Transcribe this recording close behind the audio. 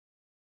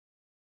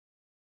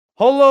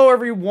Hello,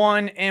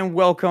 everyone, and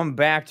welcome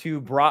back to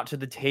Brought to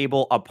the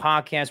Table, a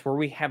podcast where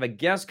we have a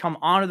guest come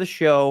onto the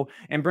show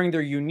and bring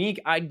their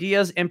unique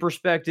ideas and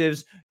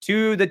perspectives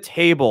to the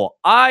table.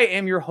 I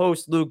am your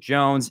host, Luke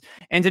Jones,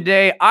 and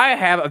today I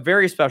have a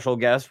very special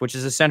guest, which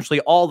is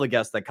essentially all the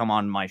guests that come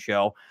on my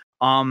show.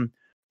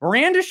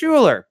 Miranda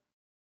Schuler.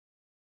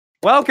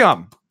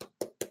 Welcome.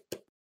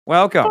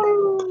 Welcome.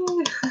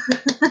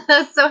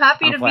 So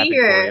happy I'm to be clapping for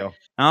here. you.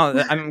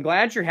 Oh, I'm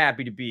glad you're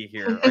happy to be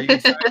here. Are you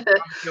excited to be on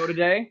the show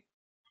today?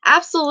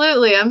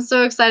 Absolutely. I'm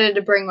so excited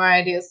to bring my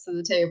ideas to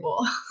the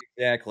table.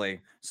 Exactly.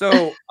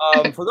 So,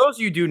 for those of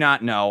you who do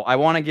not know, I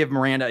want to give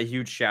Miranda a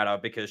huge shout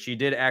out because she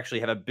did actually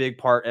have a big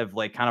part of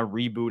like kind of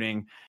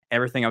rebooting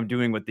everything I'm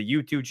doing with the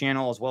YouTube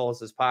channel as well as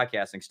this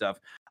podcasting stuff.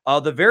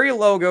 The very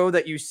logo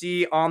that you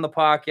see on the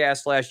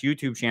podcast /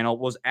 YouTube channel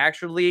was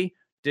actually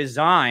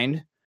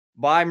designed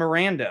by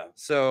Miranda.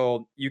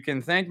 So you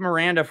can thank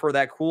Miranda for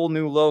that cool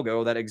new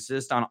logo that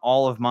exists on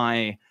all of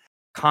my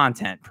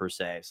content per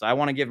se. So I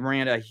want to give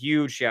Miranda a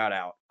huge shout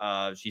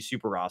out. She's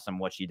super awesome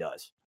what she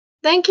does.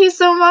 Thank you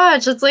so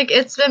much.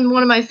 It's been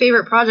one of my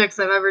favorite projects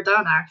I've ever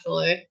done,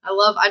 actually.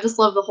 I just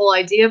love the whole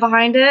idea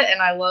behind it,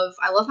 and I love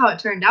how it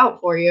turned out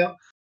for you.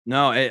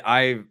 No, it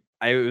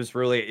was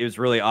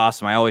really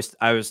awesome. I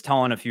was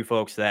telling a few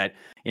folks that,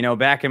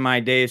 back in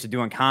my days of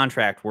doing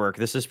contract work,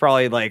 this is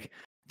probably like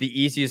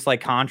the easiest like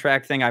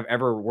contract thing I've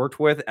ever worked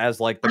with as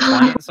like the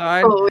client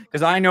side. Oh,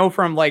 Because I know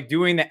from like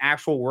doing the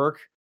actual work,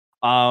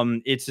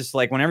 it's just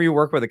like whenever you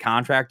work with a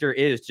contractor,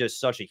 it is just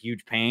such a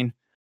huge pain.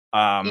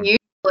 usually,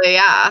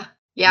 yeah.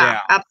 Yeah,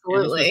 And this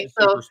was absolutely. just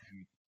super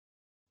smooth.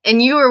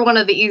 And you were one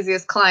of the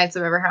easiest clients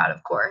I've ever had,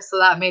 of course. So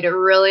that made it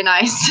really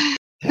nice.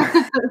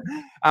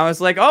 I was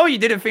like, "Oh, you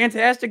did a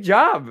fantastic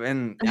job,"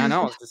 and I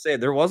know, I was to say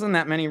there wasn't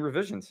that many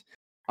revisions.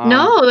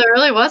 No, there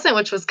really wasn't,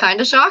 which was kind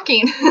of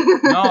shocking.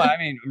 No, I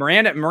mean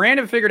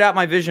Miranda figured out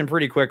my vision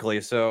pretty quickly.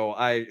 So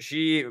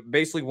she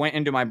basically went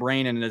into my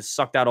brain and has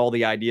sucked out all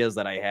the ideas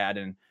that I had,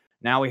 and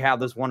now we have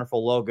this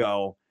wonderful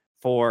logo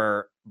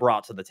for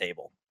Brought to the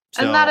Table.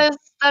 So, And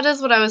that is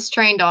what I was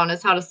trained on,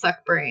 is how to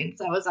suck brains.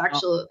 That was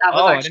actually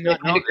I did not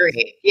my know this.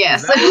 degree. Is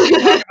Yes. that what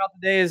we talk about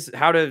today? Is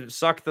how to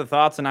suck the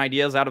thoughts and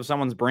ideas out of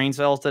someone's brain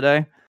cells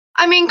today?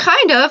 I mean,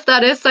 kind of.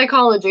 That is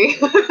psychology.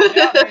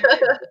 Yeah,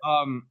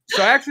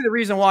 so actually the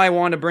reason why I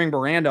wanted to bring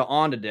Miranda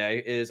on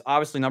today is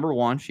obviously number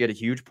one, she had a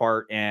huge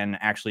part in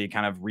actually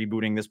kind of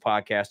rebooting this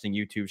podcasting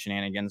YouTube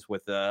shenanigans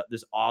with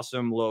this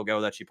awesome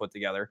logo that she put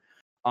together.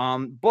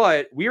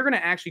 But we are going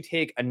to actually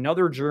take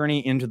another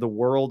journey into the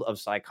world of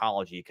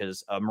psychology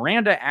because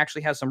Miranda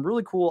actually has some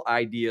really cool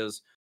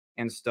ideas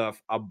and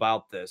stuff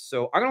about this.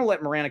 So I'm going to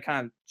let Miranda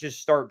kind of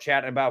just start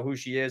chatting about who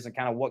she is and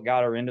kind of what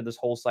got her into this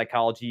whole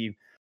psychology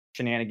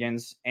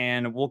shenanigans,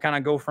 and we'll kind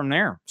of go from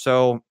there.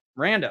 So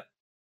Miranda,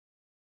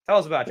 tell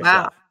us about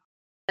yourself. Wow.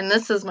 And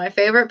this is my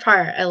favorite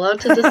part. I love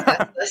to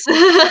discuss this.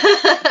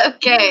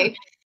 Okay.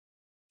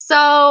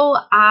 So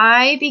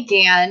I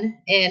began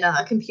in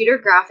computer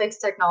graphics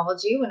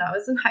technology when I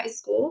was in high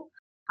school.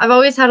 I've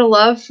always had a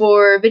love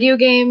for video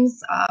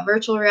games,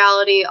 virtual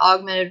reality,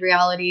 augmented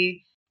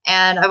reality,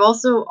 and I've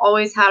also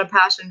always had a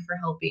passion for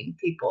helping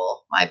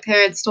people. My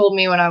parents told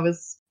me when I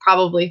was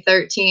probably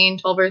 12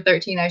 or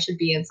 13, I should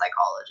be in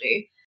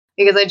psychology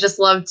because I just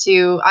love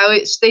to.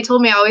 They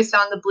told me I always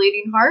found the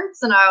bleeding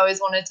hearts, and I always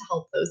wanted to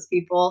help those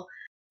people.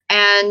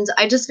 And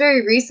I just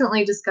very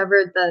recently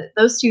discovered that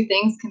those two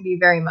things can be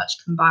very much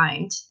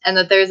combined, and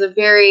that there's a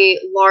very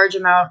large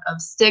amount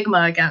of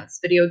stigma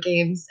against video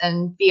games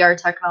and VR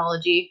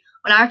technology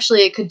when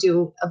actually it could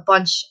do a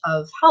bunch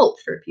of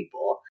help for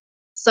people.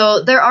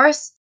 So there are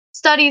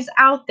studies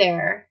out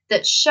there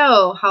that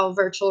show how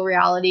virtual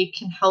reality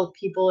can help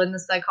people in the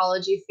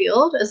psychology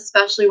field,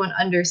 especially when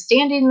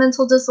understanding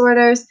mental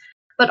disorders,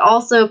 but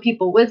also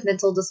people with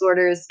mental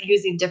disorders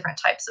using different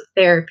types of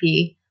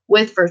therapy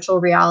with virtual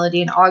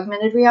reality and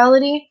augmented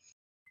reality.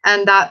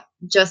 And that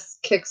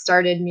just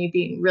kickstarted me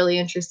being really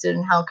interested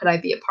in how could I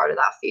be a part of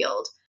that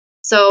field.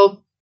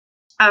 So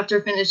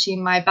after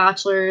finishing my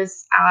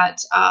bachelor's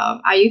at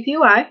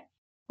IUPUI,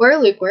 where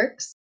Luke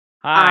works,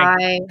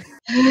 Hi.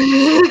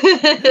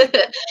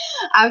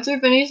 after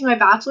finishing my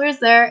bachelor's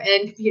there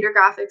in computer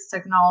graphics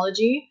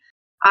technology,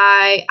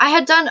 I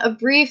had done a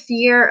brief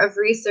year of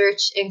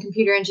research in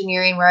computer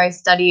engineering where I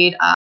studied,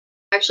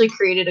 actually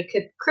created a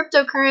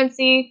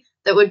cryptocurrency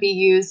that would be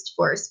used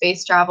for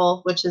space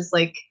travel, which is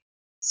like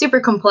super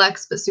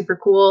complex but super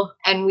cool.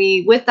 And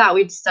with that,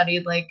 we'd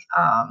studied like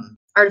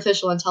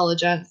artificial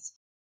intelligence.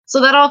 So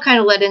that all kind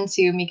of led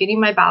into me getting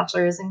my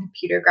bachelor's in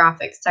computer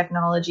graphics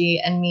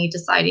technology and me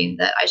deciding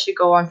that I should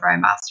go on for my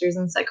master's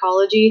in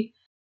psychology.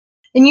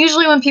 And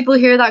usually when people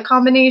hear that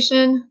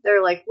combination,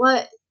 they're like,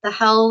 what the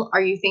hell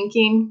are you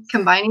thinking?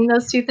 Combining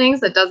those two things?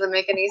 That doesn't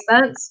make any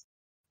sense.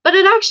 But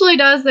it actually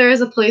does. There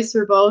is a place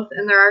for both,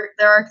 and there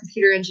are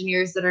computer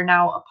engineers that are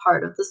now a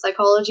part of the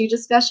psychology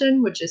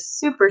discussion, which is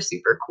super,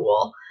 super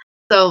cool.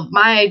 So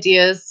my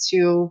idea is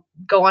to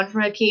go on for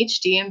my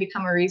PhD and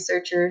become a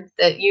researcher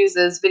that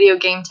uses video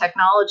game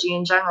technology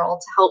in general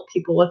to help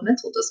people with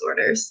mental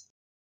disorders.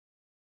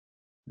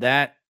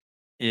 That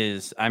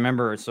is I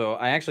remember, so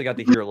I actually got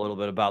to hear a little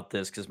bit about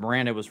this because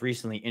Miranda was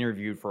recently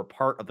interviewed for a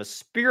part of a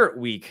Spirit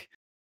Week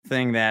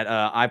thing that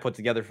I put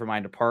together for my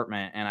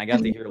department, and I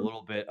got to hear a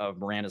little bit of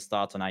Miranda's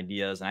thoughts and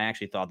ideas. And I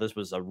actually thought this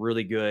was a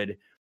really good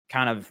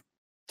kind of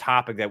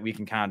topic that we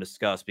can kind of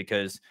discuss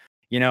because,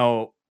 you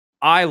know,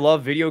 I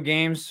love video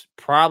games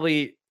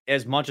probably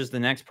as much as the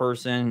next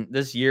person.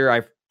 This year,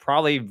 I've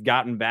probably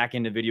gotten back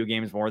into video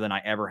games more than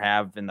I ever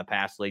have in the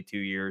past like 2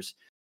 years.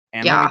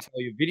 And let me Yeah.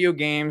 tell you, video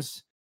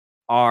games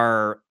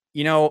are,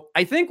 you know,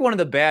 I think one of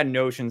the bad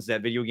notions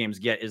that video games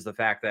get is the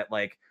fact that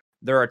like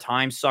they're a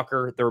time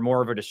sucker, they're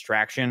more of a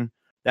distraction.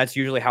 That's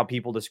usually how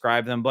people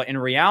describe them. But in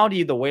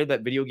reality, the way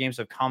that video games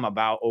have come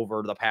about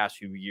over the past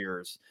few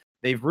years,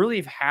 they've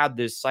really had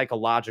this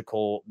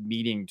psychological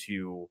meaning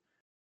to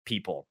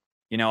people.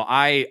 You know,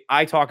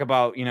 I talk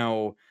about, you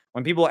know,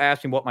 when people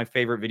ask me what my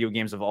favorite video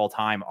games of all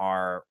time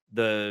are,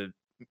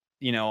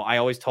 I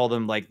always tell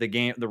them like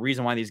the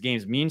reason why these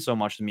games mean so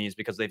much to me is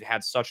because they've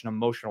had such an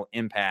emotional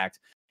impact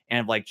and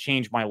have like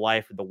changed my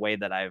life or the way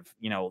that I've,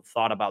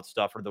 thought about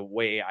stuff or the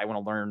way I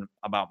want to learn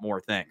about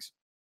more things.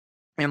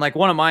 And like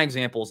one of my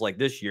examples like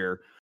this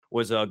year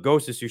was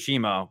Ghost of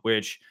Tsushima,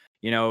 which,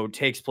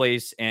 takes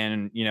place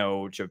in,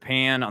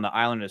 Japan on the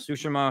island of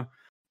Tsushima.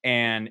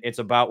 And it's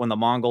about when the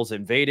Mongols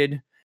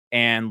invaded.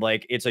 And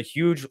like it's a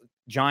huge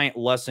giant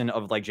lesson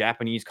of like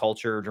Japanese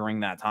culture during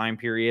that time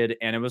period.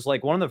 And it was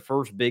like one of the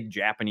first big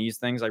Japanese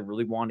things I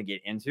really wanted to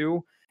get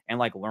into and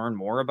like learn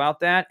more about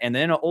that. And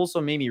then it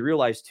also made me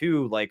realize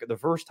too, like the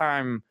first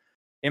time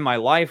in my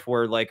life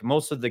where like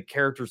most of the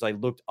characters I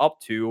looked up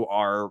to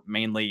are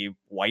mainly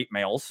white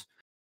males.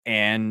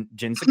 And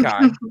Jin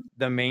Sakai,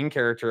 the main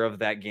character of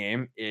that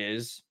game,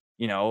 is,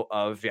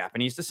 of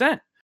Japanese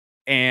descent.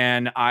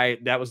 And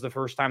that was the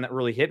first time that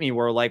really hit me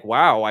where like,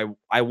 wow,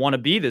 I want to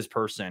be this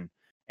person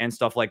and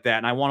stuff like that.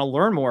 And I want to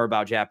learn more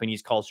about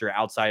Japanese culture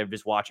outside of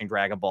just watching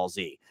Dragon Ball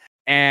Z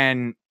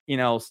and,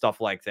 stuff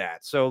like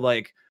that. So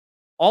like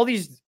all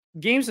these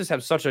games just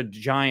have such a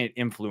giant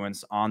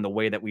influence on the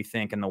way that we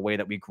think and the way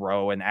that we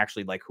grow and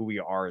actually like who we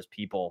are as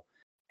people.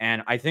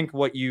 And I think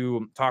what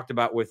you talked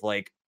about with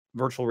like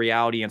virtual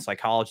reality and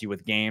psychology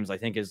with games, I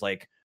think is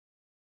like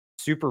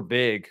super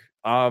big.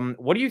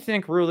 What do you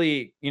think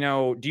really,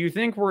 do you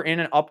think we're in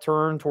an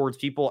upturn towards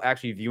people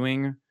actually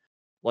viewing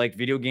like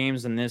video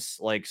games in this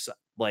like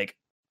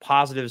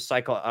positive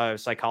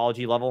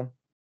psychology level?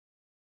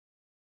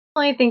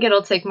 I think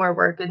it'll take more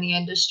work in the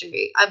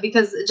industry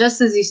because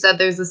just as you said,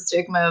 there's a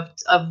stigma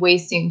of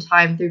wasting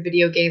time through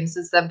video games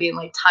as them being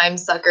like time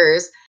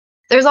suckers.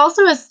 There's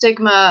also a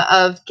stigma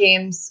of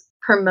games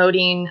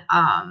promoting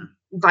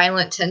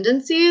violent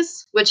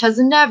tendencies, which has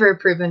never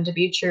proven to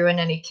be true in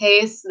any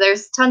case.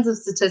 There's tons of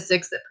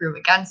statistics that prove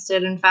against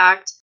it, in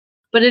fact,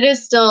 but it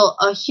is still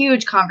a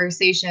huge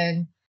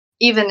conversation,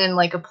 even in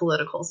like a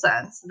political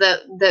sense,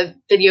 that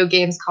video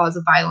games cause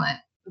a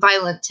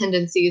violent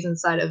tendencies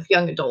inside of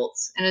young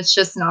adults, and it's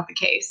just not the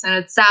case. And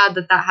it's sad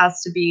that that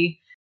has to be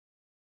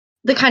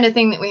the kind of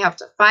thing that we have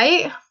to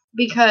fight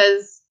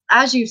because,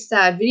 as you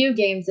said, video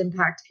games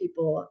impact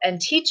people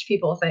and teach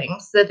people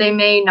things that they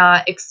may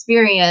not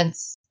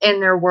experience in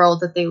their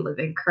world that they live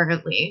in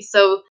currently.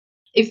 So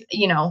if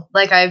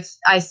like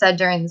I said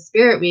during the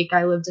Spirit Week,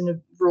 I lived in a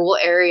rural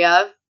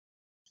area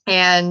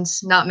and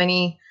not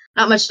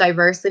much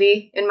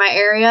diversity in my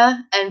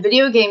area, and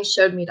video games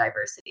showed me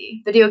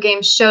diversity. Video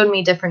games showed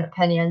me different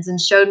opinions and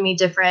showed me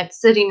different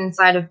sitting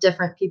inside of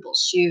different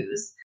people's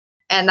shoes.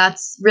 And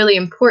that's really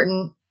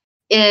important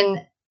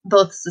in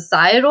both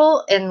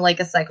societal and like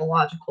a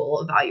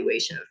psychological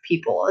evaluation of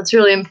people. It's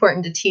really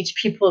important to teach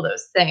people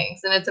those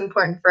things, and it's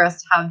important for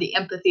us to have the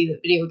empathy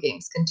that video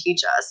games can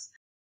teach us.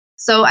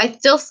 So I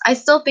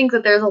still think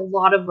that there's a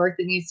lot of work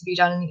that needs to be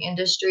done in the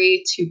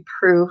industry to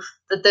prove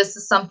that this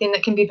is something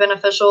that can be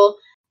beneficial.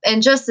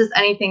 And just as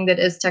anything that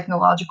is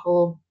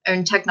technological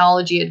and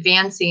technology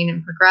advancing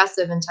and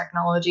progressive in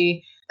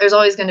technology, there's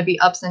always going to be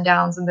ups and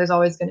downs, and there's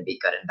always going to be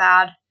good and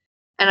bad.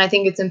 And I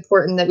think it's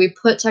important that we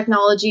put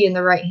technology in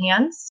the right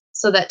hands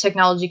so that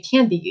technology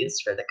can be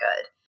used for the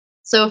good.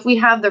 So if we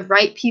have the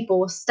right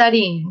people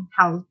studying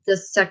how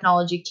this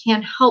technology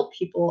can help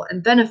people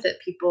and benefit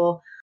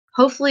people,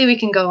 hopefully we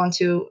can go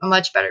onto a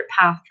much better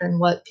path than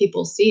what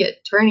people see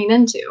it turning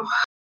into.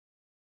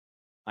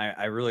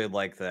 I really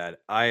like that.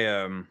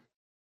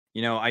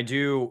 I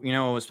do,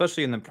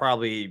 especially in the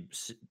probably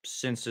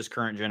since this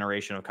current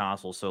generation of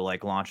consoles, so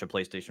like launch a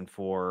PlayStation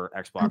 4,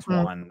 Xbox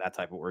Mhm. One, that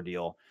type of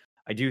ordeal.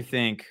 I do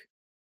think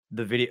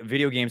the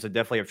video games have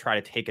definitely have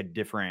tried to take a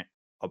different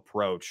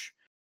approach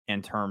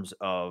in terms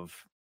of,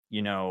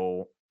 you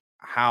know,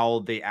 how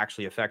they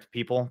actually affect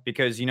people.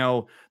 Because,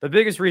 the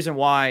biggest reason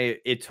why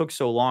it took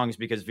so long is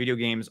because video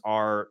games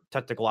are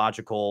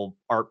technological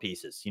art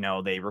pieces.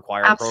 They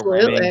require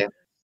programming, Absolutely.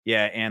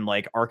 yeah, and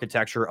like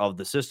architecture of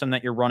the system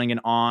that you're running it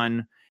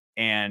on.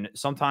 And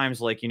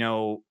sometimes, like,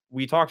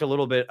 we talked a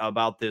little bit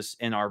about this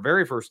in our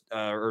very first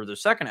or the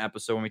second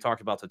episode when we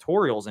talked about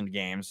tutorials in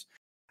games.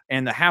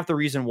 And half the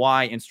reason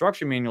why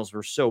instruction manuals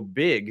were so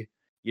big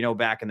you know,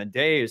 back in the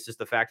day, is just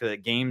the fact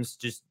that games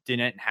just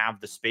didn't have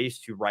the space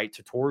to write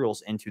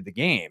tutorials into the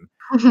game.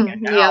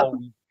 And Yep. now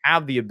we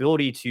have the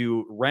ability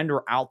to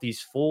render out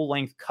these full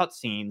length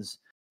cutscenes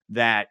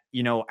that,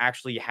 you know,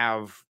 actually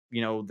have,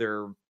 you know,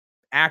 they're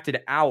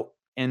acted out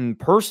in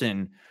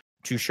person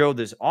to show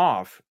this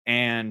off.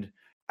 And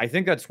I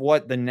think that's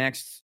what the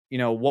next, you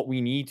know, what we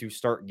need to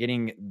start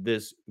getting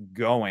this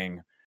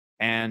going.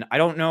 And I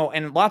don't know.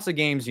 And lots of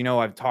games, you know,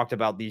 I've talked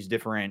about these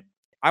different,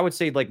 I would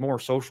say like more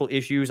social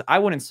issues. I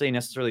wouldn't say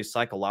necessarily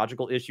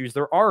psychological issues.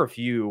 There are a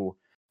few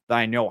that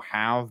I know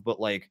have, but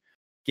like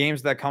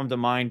games that come to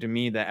mind to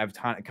me that have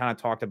kind of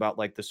talked about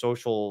like the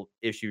social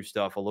issue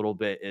stuff a little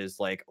bit is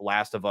like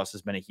Last of Us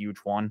has been a huge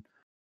one.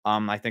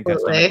 I think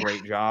that's done a Absolutely.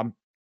 great job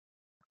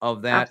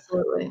of that.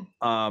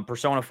 Absolutely.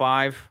 Persona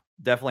 5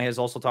 definitely has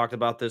also talked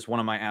about this. One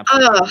of my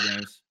absolute Oh, favorite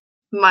games.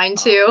 mine Um,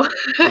 too.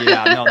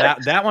 yeah, no,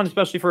 that one,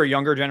 especially for a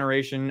younger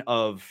generation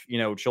of, you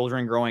know,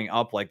 children growing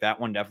up, like that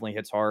one definitely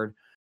hits hard.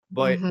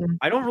 But Mhm.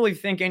 I don't really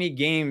think any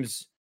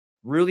games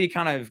really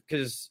kind of,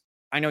 because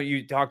I know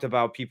you talked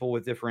about people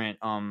with different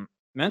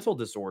mental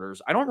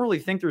disorders. I don't really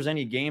think there's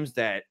any games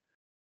that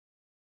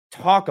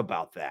talk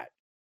about that.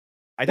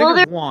 I think Well,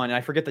 there's one, and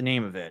I forget the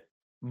name of it,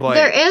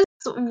 there but is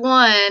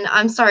one.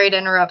 I'm sorry to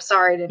interrupt,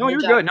 sorry to no, you're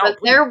interject, good. No, but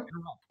please interrupt.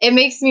 it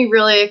makes me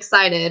really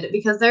excited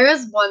because there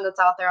is one that's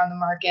out there on the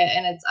market,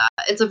 and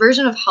it's a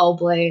version of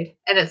Hellblade,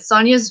 and it's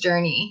Sonya's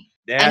Journey,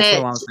 and That's the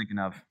one I was thinking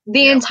of.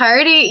 Yeah.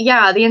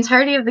 the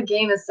entirety of the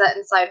game is set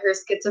inside her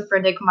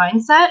schizophrenic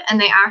mindset, and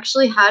they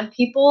actually had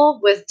people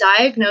with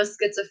diagnosed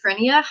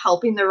schizophrenia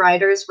helping the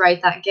writers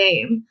write that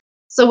game.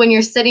 So when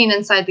you're sitting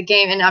inside the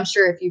game, and I'm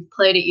sure if you've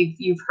played it,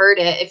 you've heard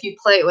it. If you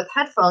play it with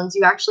headphones,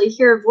 you actually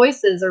hear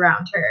voices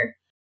around her,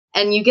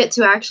 and you get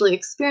to actually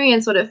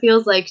experience what it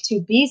feels like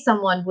to be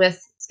someone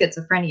with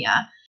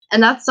schizophrenia.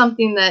 And that's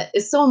something that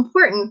is so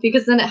important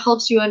because then it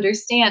helps you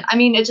understand. I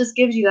mean, it just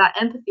gives you that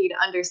empathy to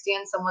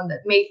understand someone that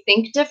may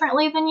think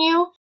differently than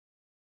you.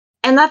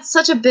 And that's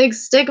such a big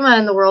stigma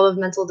in the world of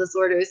mental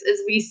disorders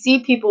is we see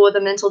people with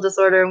a mental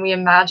disorder and we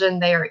imagine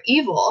they are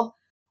evil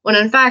when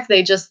in fact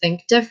they just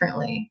think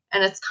differently,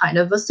 and it's kind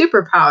of a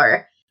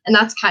superpower. And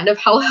that's kind of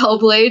how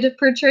Hellblade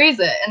portrays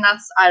it. And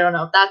that's, I don't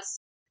know,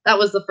 that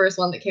was the first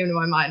one that came to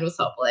my mind was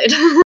Hellblade.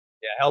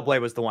 Yeah,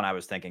 Hellblade was the one I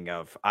was thinking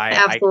of. I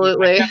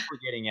Absolutely. kept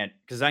forgetting it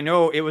because I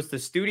know it was the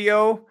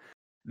studio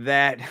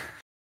that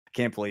I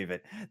can't believe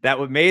it that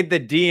would made the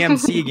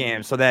DMC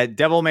game. So that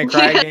Devil May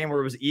Cry Yeah. game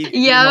where it was emo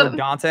Yep.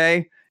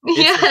 Dante.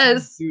 It's the same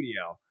Yes.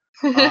 studio.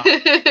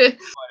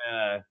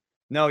 Uh,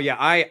 no, yeah,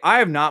 I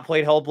have not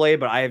played Hellblade,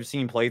 but I have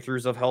seen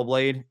playthroughs of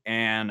Hellblade,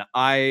 and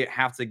I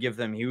have to give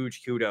them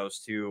huge kudos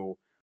to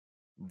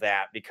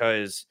that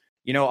because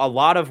you know a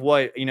lot of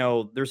what you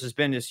know there's has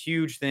been this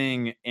huge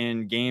thing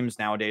in games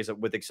nowadays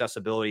with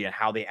accessibility and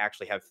how they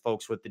actually have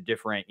folks with the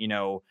different you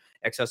know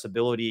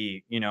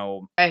accessibility you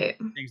know Right.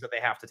 things that they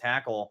have to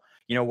tackle,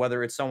 you know,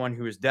 whether it's someone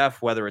who is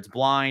deaf, whether it's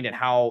blind, and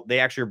how they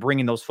actually are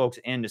bringing those folks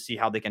in to see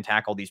how they can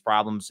tackle these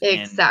problems in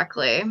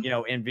Exactly. you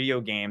know in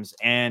video games.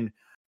 And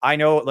I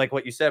know like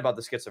what you said about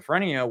the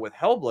schizophrenia with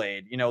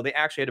Hellblade, you know, they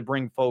actually had to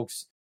bring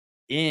folks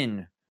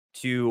in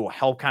to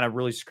help kind of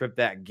really script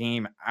that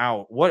game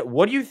out.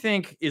 What do you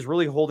think is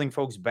really holding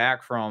folks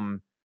back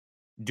from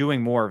doing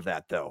more of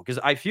that though? Because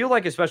I feel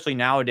like especially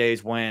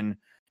nowadays when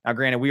now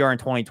granted we are in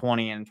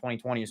 2020 and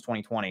 2020 is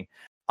 2020.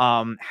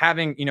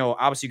 Having, you know,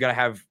 obviously you gotta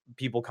have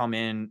people come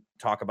in,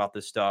 talk about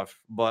this stuff,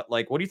 but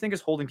like what do you think is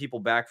holding people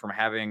back from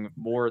having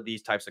more of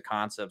these types of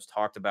concepts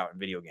talked about in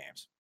video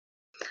games?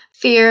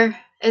 Fear.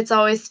 It's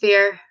always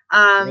fear.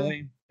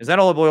 Really? Is that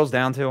all it boils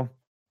down to?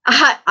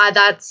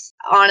 That's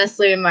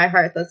honestly in my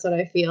heart. That's what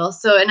I feel.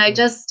 So, and I Mm.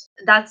 just,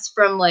 that's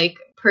from like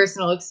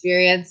personal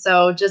experience.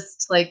 So,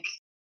 just like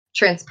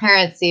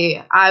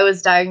transparency, I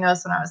was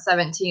diagnosed when I was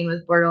 17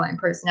 with borderline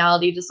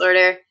personality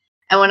disorder.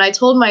 And when I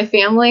told my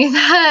family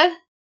that,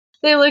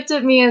 they looked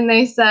at me and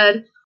they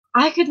said,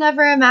 I could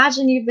never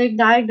imagine you've been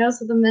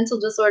diagnosed with a mental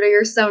disorder.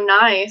 You're so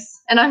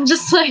nice. And I'm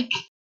just like,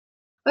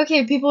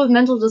 okay, people with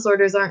mental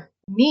disorders aren't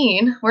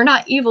mean. We're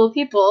not evil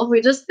people.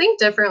 We just think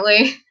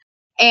differently.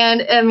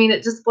 And I mean,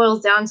 it just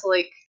boils down to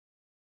like,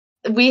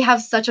 we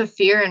have such a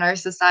fear in our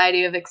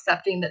society of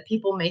accepting that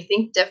people may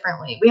think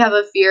differently. We have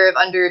a fear of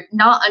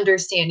not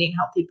understanding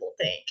how people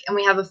think. And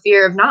we have a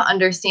fear of not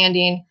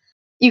understanding.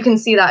 You can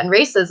see that in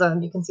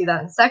racism, you can see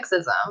that in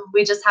sexism.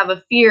 We just have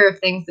a fear of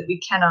things that we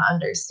cannot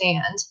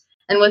understand.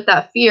 And with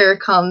that fear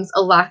comes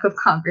a lack of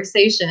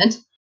conversation,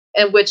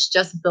 and which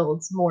just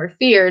builds more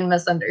fear and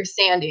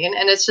misunderstanding.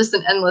 And it's just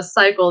an endless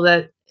cycle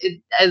that it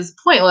is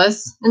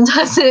pointless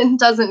and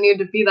doesn't need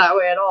to be that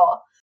way at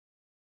all.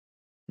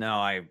 No,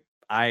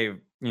 I,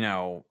 you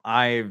know,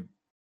 I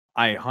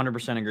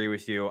 100% agree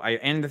with you.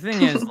 And the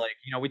thing is, like,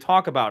 you know, we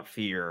talk about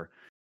fear,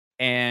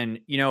 and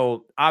you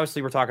know,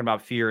 obviously, we're talking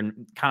about fear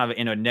and kind of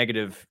in a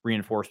negative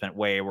reinforcement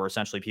way, where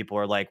essentially people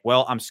are like,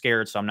 "Well, I'm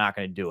scared, so I'm not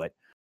going to do it."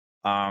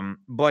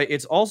 But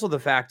it's also the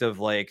fact of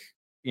like,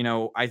 you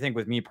know, I think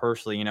with me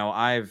personally, you know,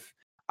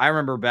 I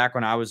remember back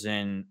when I was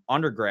in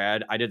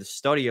undergrad, I did a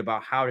study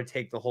about how to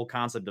take the whole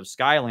concept of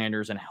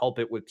Skylanders and help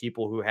it with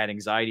people who had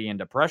anxiety and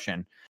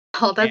depression.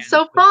 Oh, that's And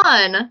so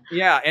fun.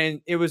 yeah, and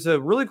it was a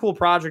really cool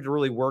project to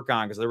really work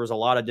on because there was a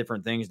lot of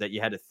different things that you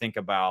had to think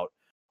about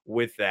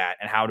with that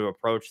and how to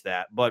approach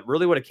that. But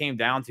really what it came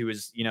down to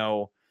is,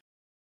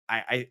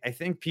 I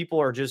think people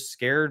are just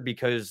scared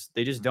because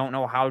they just don't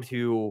know how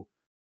to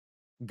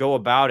go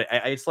about it.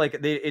 It's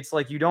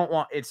like you don't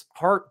want, it's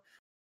hard.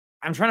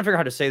 I'm trying to figure out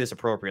how to say this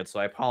appropriate, so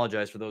I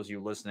apologize for those of you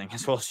listening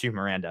as well as you,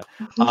 Miranda.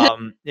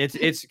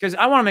 It's because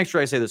I want to make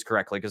sure I say this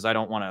correctly because I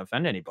don't want to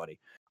offend anybody.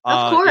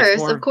 It's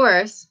more, Of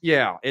course.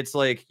 yeah, it's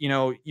like,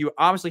 you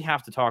obviously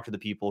have to talk to the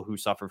people who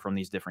suffer from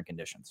these different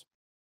conditions.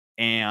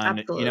 And,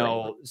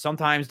 Absolutely.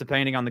 sometimes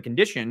depending on the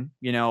condition,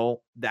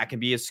 that can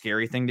be a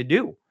scary thing to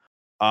do.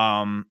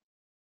 Um,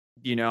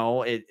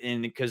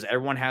 and because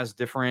everyone has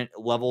different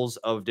levels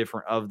of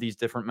these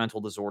different mental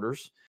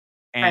disorders.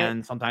 Right.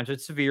 And sometimes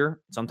it's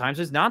severe, sometimes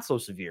it's not so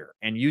severe.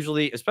 And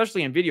usually,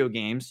 especially in video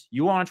games,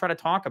 you want to try to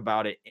talk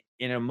about it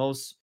in a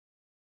most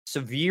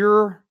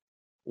severe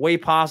way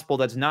possible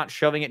that's not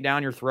shoving it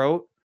down your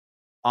throat.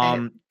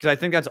 Right. Because I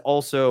think that's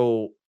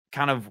also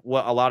kind of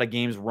what a lot of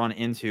games run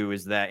into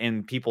is that,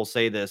 and people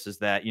say this, is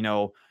that,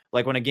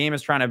 like when a game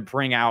is trying to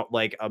bring out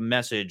like a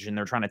message and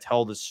they're trying to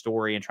tell this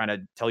story and trying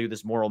to tell you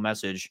this moral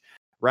message,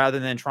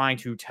 rather than trying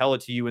to tell it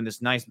to you in this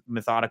nice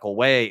methodical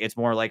way, it's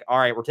more like, all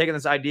right, we're taking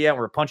this idea and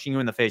we're punching you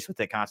in the face with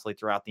it constantly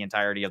throughout the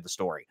entirety of the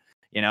story,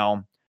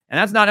 and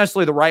that's not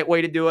necessarily the right way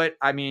to do it.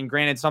 I mean,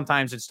 granted,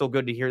 sometimes it's still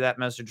good to hear that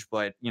message,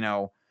 but you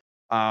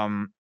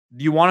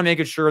want to make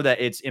it sure that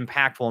it's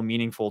impactful and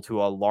meaningful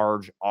to a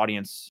large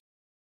audience.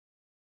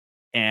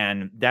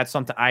 And that's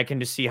something I can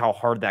just see how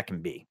hard that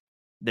can be.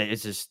 That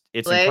it's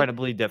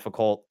incredibly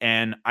difficult.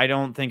 And I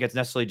don't think it's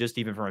necessarily just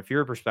even from a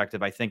fear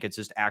perspective. I think it's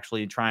just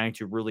actually trying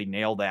to really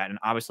nail that. And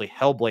obviously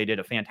Hellblade did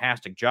a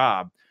fantastic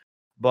job,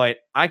 but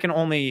I can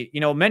only,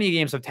 many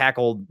games have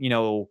tackled,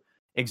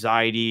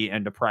 anxiety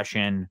and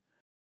depression,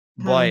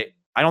 Mhm. but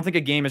I don't think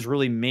a game has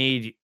really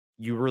made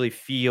you really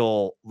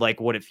feel like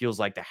what it feels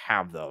like to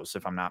have those,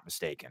 if I'm not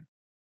mistaken.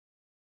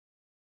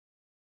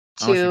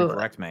 Unless you can To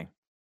correct me.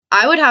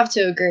 I would have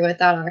to agree with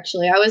that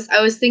actually. I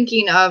was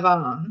thinking of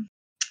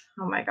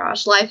oh my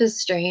gosh, Life is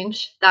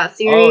Strange, that Oh,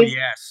 series.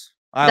 yes.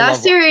 I That love Life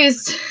is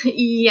series, Strange.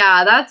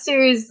 yeah, that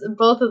series,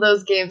 both of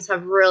those games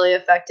have really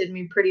affected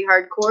me pretty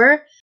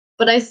hardcore.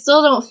 But I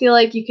still don't feel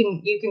like you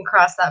can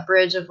cross that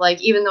bridge of like,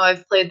 even though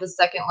I've played the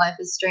second Life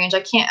is Strange,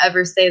 I can't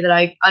ever say that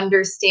I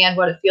understand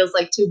what it feels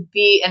like to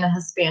be in a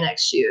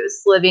Hispanic's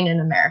shoes living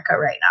in America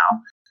right now.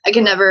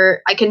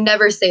 Right. I can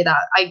never say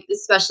that. I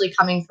especially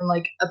coming from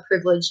like a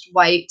privileged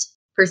white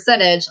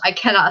percentage, I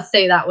cannot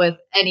say that with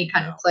any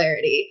kind of No.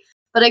 clarity.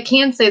 But I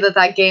can say that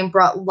that game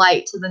brought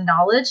light to the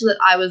knowledge that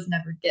I was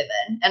never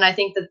given. And I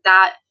think that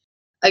that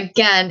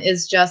again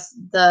is just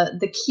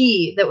the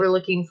key that we're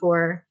looking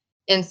for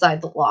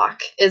inside the lock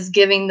is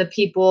giving the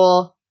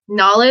people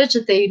knowledge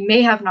that they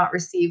may have not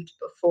received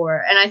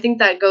before. And I think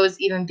that goes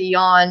even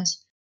beyond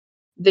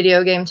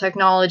video game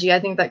technology. I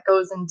think that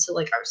goes into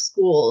like our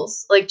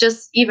schools. Like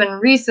just even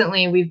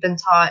recently we've been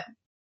taught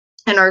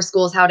in our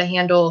schools how to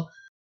handle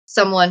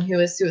someone who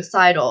is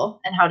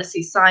suicidal and how to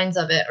see signs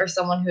of it, or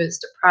someone who is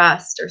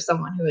depressed, or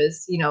someone who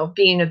is,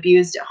 being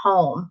abused at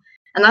home.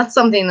 And that's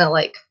something that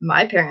like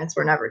my parents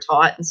were never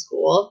taught in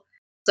school.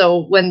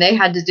 So when they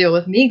had to deal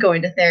with me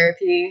going to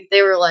therapy,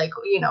 they were like,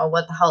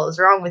 what the hell is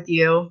wrong with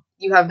you?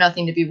 You have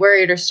nothing to be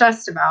worried or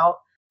stressed about.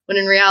 When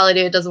in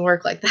reality, it doesn't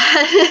work like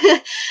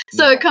that.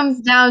 So it No.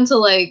 comes down to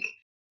like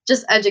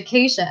just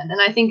education. And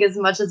I think as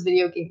much as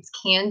video games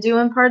can do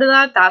in part of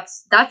that,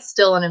 that's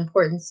still an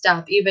important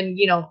step, even,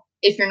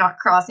 if you're not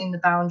crossing the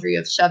boundary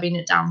of shoving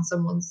it down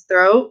someone's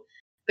throat,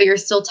 but you're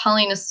still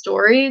telling a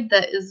story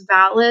that is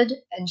valid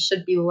and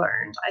should be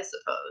learned, I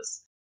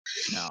suppose.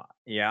 No.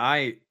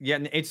 Yeah,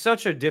 it's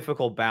such a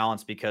difficult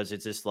balance because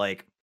it's just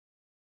like,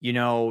 you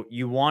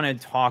want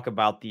to talk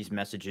about these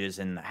messages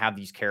and have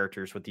these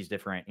characters with these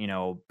different,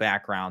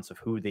 backgrounds of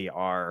who they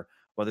are,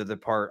 whether they're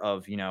part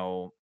of,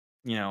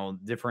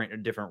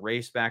 different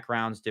race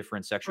backgrounds,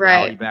 different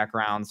sexuality Right.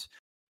 backgrounds.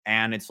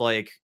 And it's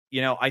like,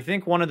 I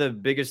think one of the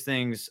biggest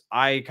things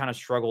I kind of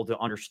struggled to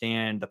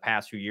understand the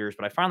past few years,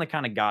 but I finally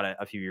kind of got it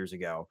a few years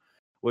ago,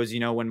 was,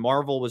 when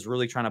Marvel was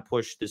really trying to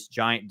push this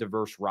giant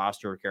diverse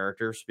roster of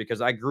characters,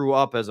 because I grew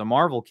up as a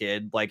Marvel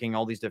kid, liking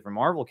all these different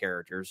Marvel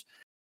characters.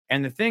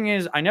 And the thing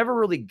is, I never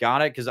really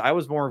got it because I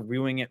was more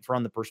viewing it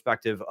from the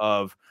perspective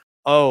of,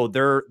 oh,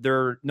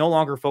 they're no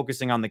longer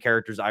focusing on the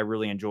characters I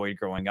really enjoyed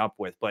growing up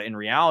with. But in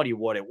reality,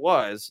 what it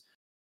was,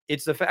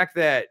 it's the fact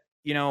that,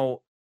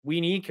 we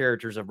need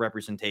characters of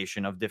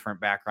representation of different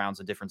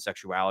backgrounds, of different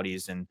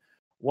sexualities, and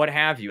what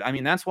have you. I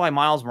mean, that's why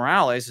Miles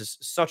Morales is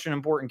such an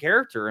important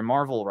character in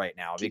Marvel right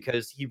now,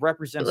 because he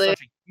represents Absolutely.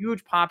 such a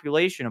huge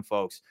population of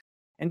folks.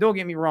 And don't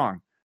get me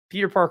wrong,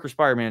 Peter Parker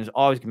Spider-Man is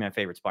always gonna be my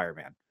favorite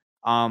Spider-Man.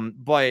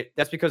 But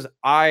that's because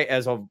I,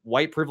 as a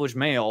white privileged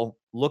male,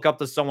 look up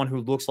to someone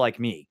who looks like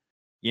me.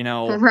 You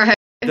know, Right.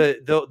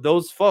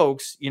 those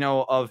folks, you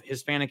know, of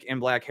Hispanic and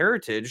Black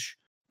heritage,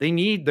 they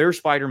need their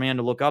Spider-Man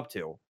to look up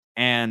to.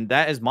 And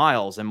that is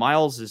Miles. And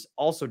Miles is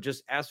also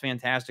just as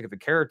fantastic of a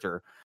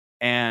character.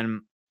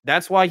 And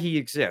that's why he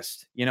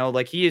exists. You know,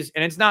 like he is,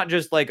 and it's not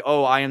just like,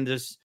 oh, I am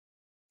this,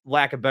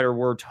 lack of better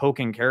word,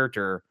 token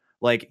character.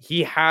 Like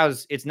he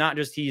has, it's not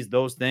just he's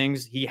those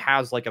things. He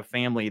has like a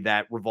family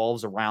that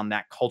revolves around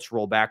that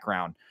cultural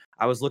background.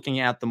 I was looking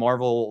at the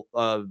Marvel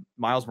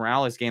Miles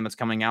Morales game that's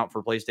coming out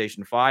for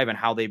PlayStation 5 and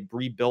how they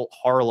rebuilt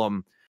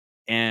Harlem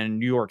and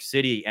New York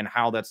City and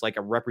how that's like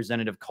a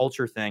representative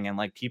culture thing. And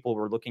like people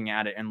were looking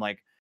at it and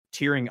like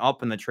tearing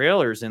up in the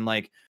trailers. And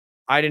like,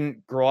 I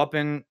didn't grow up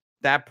in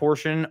that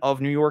portion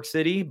of New York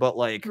City, but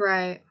like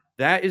Right.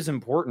 that is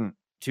important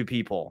to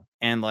people,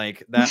 and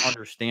like that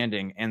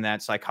understanding and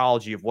that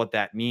psychology of what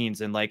that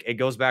means. And like it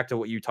goes back to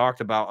what you talked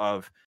about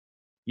of,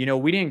 you know,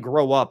 we didn't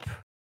grow up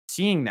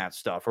seeing that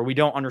stuff, or we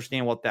don't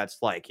understand what that's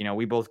like. You know,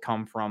 we both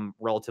come from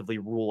relatively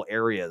rural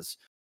areas,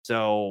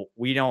 so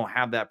we don't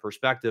have that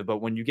perspective. But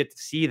when you get to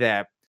see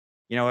that,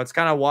 you know, it's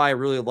kind of why I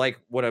really like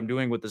what I'm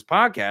doing with this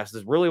podcast.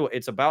 Is really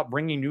it's about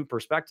bringing new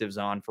perspectives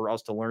on for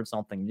us to learn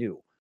something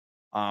new.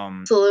 And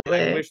I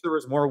Absolutely. wish there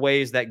was more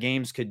ways that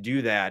games could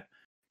do that,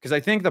 because I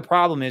think the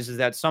problem is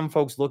that some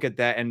folks look at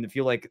that and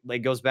feel like it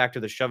goes back to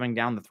the shoving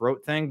down the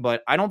throat thing.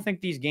 But I don't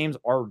think these games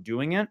are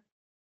doing it.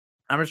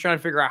 I'm just trying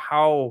to figure out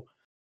how,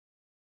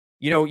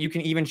 you know, you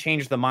can even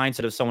change the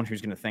mindset of someone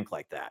who's going to think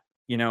like that,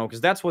 you know,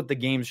 because that's what the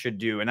games should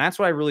do. And that's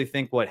what I really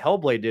think what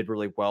Hellblade did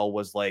really well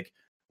was like,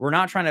 we're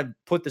not trying to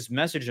put this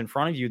message in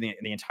front of you, the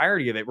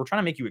entirety of it. We're trying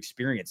to make you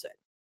experience it,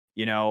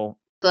 you know,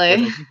 which I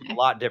think is a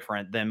lot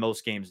different than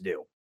most games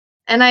do.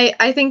 And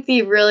I think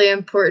the really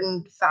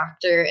important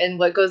factor in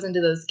what goes into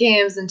those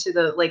games, into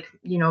the, like,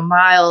 you know,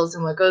 Miles,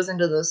 and what goes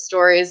into those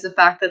stories, the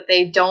fact that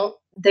they don't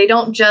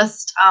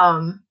just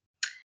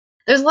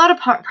there's a lot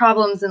of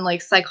problems in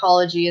like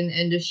psychology in the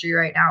industry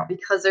right now,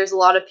 because there's a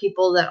lot of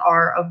people that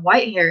are of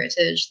white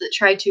heritage that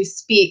try to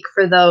speak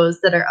for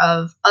those that are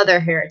of other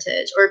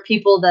heritage, or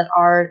people that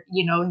are,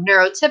 you know,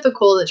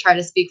 neurotypical that try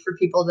to speak for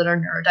people that are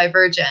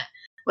neurodivergent,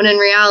 when in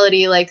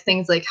reality, like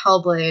things like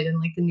Hellblade and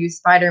like the new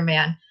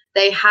Spider-Man,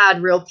 they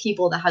had real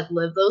people that had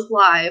lived those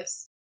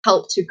lives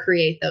help to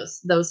create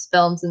those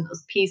films and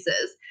those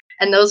pieces.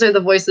 And those are the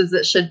voices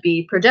that should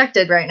be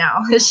projected right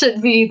now. It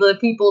should be the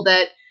people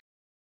that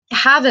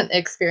haven't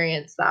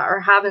experienced that or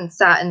haven't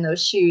sat in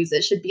those shoes.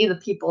 It should be the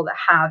people that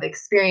have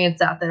experienced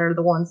that are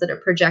the ones that are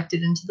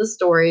projected into the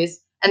stories.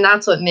 And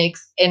that's what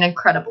makes an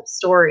incredible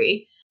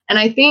story. And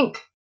I think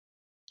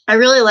I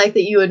really like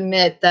that you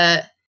admit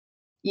that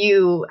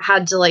you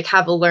had to like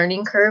have a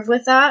learning curve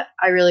with that.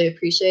 I really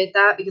appreciate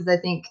that, because I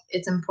think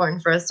it's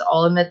important for us to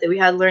all admit that we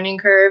had learning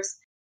curves.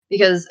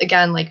 Because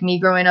again, like me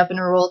growing up in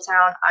a rural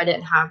town, I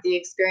didn't have the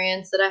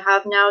experience that I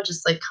have now.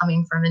 Just like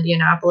coming from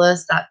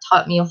Indianapolis, that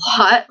taught me a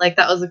lot. Like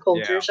that was a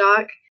culture Yeah.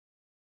 shock.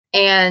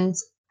 And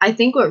I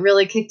think what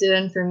really kicked it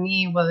in for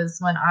me was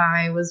when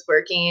I was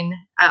working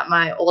at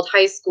my old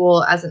high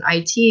school as an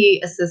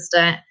IT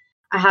assistant.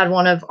 I had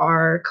one of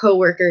our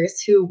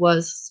coworkers who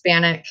was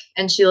Hispanic,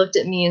 and she looked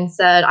at me and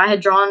said, I had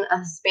drawn a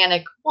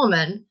Hispanic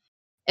woman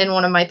in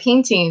one of my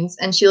paintings,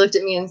 and she looked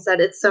at me and said,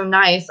 "It's so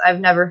nice. I've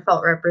never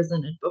felt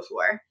represented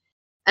before."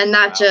 And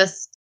that Wow.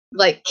 just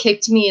like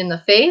kicked me in the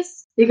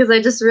face, because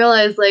I just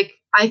realized like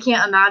I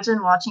can't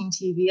imagine watching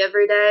TV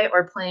every day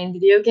or playing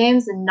video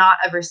games and not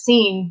ever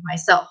seeing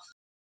myself.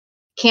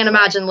 Can't Right.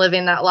 imagine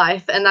living that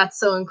life. And that's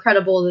so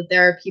incredible that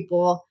there are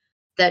people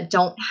that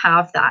don't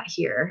have that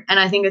here. And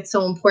I think it's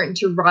so important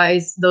to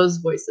rise those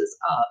voices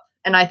up.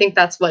 And I think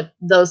that's what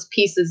those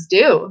pieces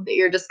do that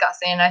you're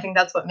discussing. I think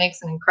that's what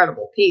makes an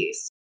incredible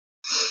piece.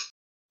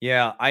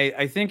 Yeah,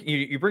 I think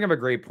you bring up a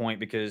great point,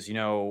 because, you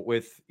know,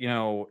 with, you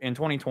know, in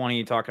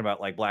 2020, talking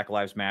about like Black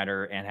Lives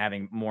Matter and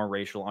having more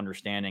racial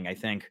understanding, I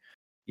think,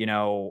 you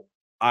know,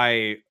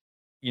 I,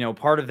 you know,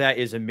 part of that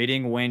is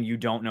admitting when you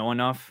don't know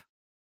enough.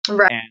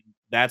 Right. And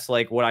that's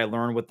like what I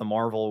learned with the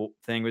Marvel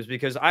thing, was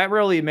because I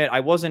really admit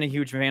I wasn't a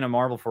huge fan of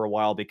Marvel for a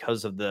while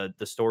because of the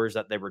stories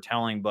that they were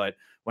telling. But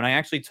when I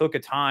actually took the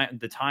time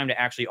to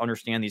actually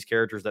understand these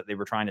characters that they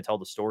were trying to tell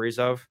the stories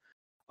of,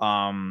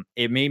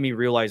 it made me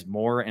realize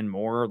more and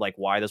more like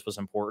why this was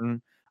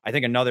important. I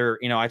think another,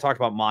 you know, I talked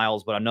about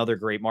Miles, but another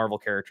great Marvel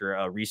character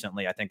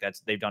recently, I think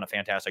they've done a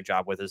fantastic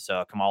job with, is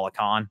Kamala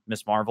Khan,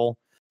 Miss Marvel.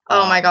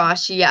 Oh Um, my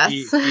gosh, yes.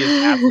 she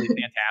is absolutely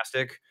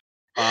fantastic.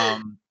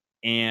 Um,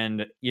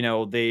 and you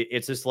know,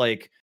 it's just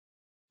like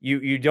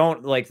you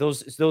don't like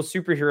those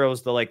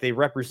superheroes, the like they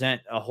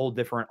represent a whole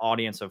different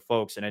audience of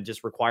folks, and it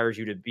just requires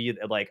you to be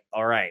like,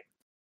 all right,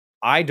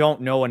 I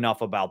don't know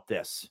enough about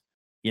this.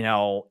 You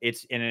know,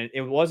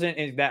 it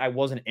wasn't that I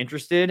wasn't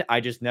interested. I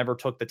just never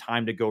took the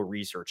time to go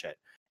research it.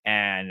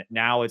 And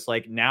now it's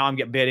like now I'm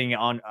bidding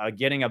on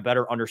getting a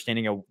better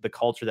understanding of the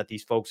culture that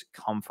these folks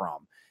come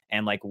from,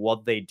 and like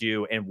what they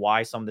do and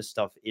why some of this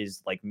stuff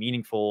is like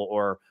meaningful,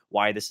 or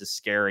why this is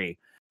scary.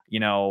 You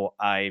know,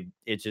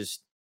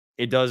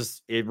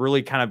 it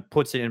really kind of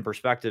puts it in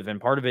perspective. And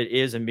part of it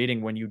is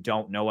admitting when you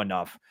don't know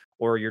enough,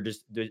 or you're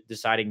just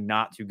deciding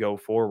not to go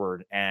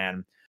forward.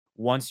 And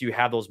once you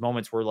have those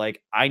moments where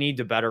like, I need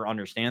to better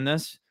understand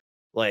this,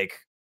 like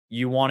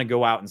you want to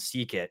go out and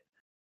seek it.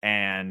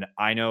 And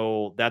I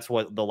know that's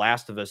what The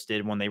Last of Us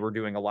did when they were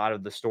doing a lot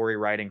of the story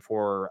writing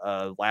for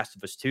Last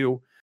of Us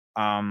 2.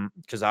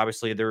 Because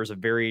obviously there is a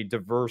very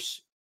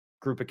diverse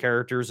group of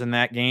characters in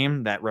that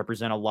game that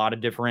represent a lot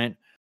of different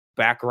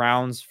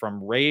backgrounds,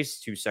 from race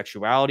to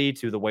sexuality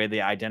to the way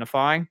they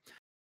identify.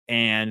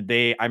 And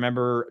I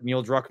remember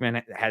Neil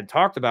Druckmann had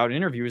talked about in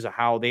interviews of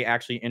how they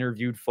actually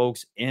interviewed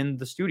folks in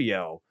the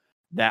studio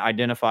that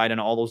identified in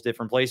all those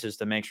different places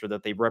to make sure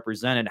that they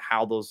represented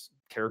how those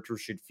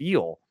characters should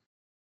feel.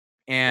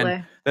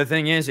 And the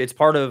thing is, it's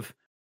part of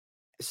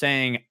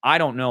saying, I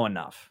don't know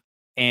enough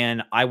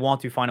and I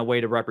want to find a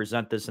way to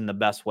represent this in the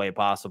best way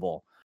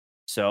possible.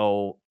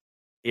 So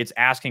it's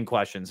asking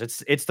questions.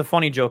 It's the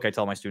funny joke I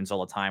tell my students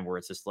all the time, where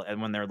it's just, and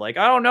when they're like,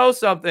 I don't know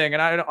something,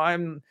 and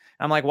I'm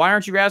like, why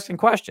aren't you asking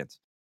questions?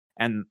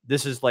 And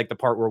this is like the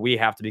part where we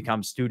have to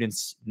become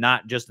students,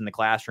 not just in the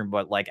classroom,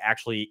 but like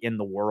actually in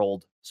the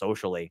world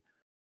socially,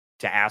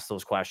 to ask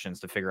those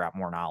questions to figure out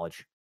more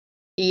knowledge.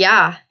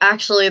 Yeah,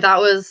 actually,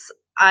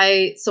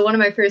 so one of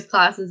my first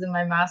classes in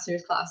my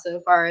master's class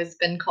so far has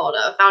been called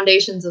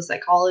Foundations of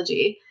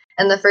Psychology.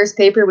 And the first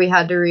paper we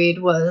had to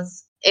read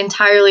was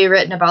entirely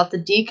written about the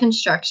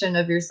deconstruction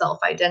of your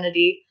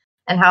self-identity,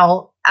 and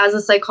how, as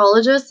a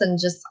psychologist, and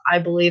just, I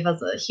believe,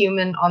 as a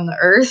human on the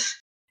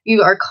earth,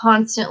 you are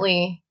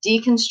constantly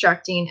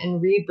deconstructing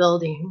and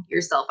rebuilding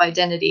your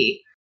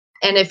self-identity.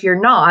 And if you're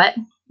not,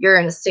 you're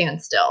in a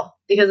standstill,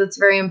 because it's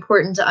very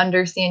important to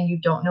understand you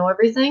don't know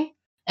everything.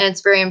 And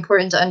it's very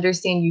important to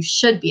understand you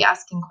should be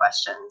asking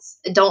questions.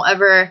 Don't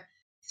ever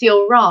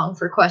feel wrong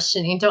for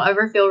questioning. Don't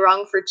ever feel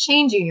wrong for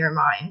changing your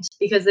mind,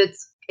 because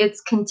it's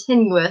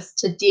continuous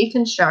to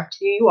deconstruct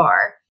who you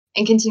are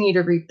and continue to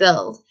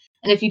rebuild.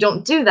 And if you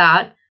don't do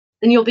that,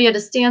 then you'll be at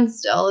a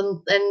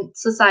standstill, and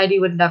society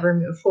would never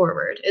move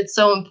forward. It's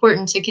so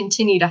important to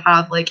continue to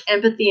have like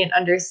empathy and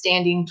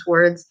understanding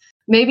towards,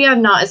 maybe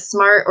I'm not as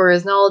smart or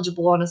as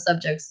knowledgeable on a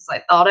subject as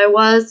I thought I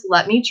was.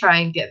 Let me try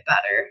and get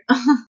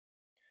better.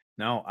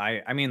 No,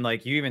 I mean,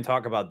 like you even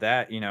talk about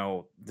that,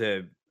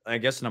 I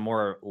guess in a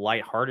more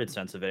lighthearted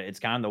sense of it, it's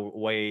kind of the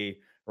way,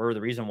 or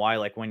the reason why,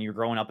 like when you're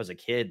growing up as a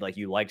kid, like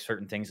you like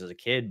certain things as a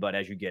kid, but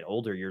as you get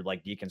older, you're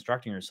like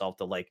deconstructing yourself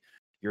to like,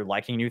 you're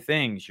liking new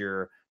things,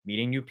 you're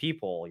meeting new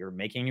people, you're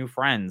making new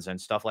friends and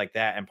stuff like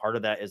that. And part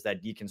of that is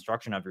that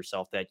deconstruction of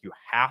yourself, that you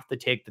have to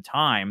take the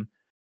time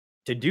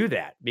to do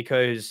that,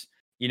 because,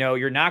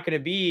 you're not going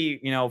to be,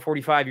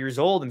 45 years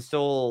old and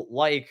still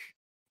like,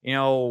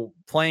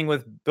 playing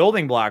with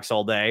building blocks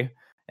all day.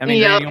 I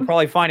mean, then you'll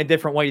probably find a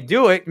different way to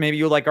do it. Maybe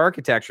you like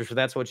architecture, so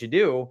that's what you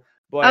do.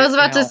 But I was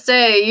about to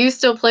say, you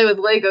still play with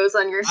Legos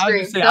on your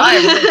stream. I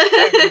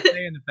have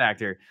saying the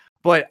factor.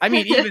 But I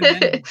mean, even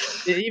then,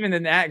 even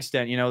in that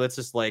extent, that's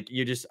just like,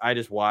 I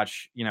just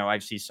watch, I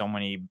see so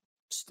many,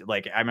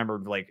 like, I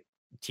remember like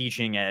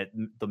teaching at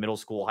the middle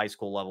school, high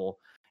school level,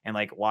 and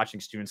like watching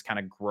students kind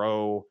of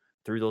grow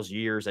through those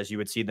years as you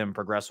would see them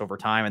progress over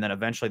time. And then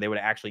eventually they would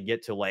actually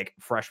get to like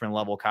freshman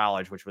level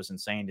college, which was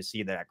insane to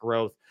see that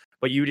growth.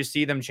 But you just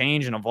see them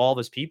change and evolve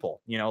as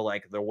people,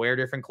 like they wear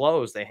different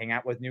clothes, they hang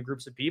out with new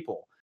groups of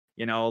people,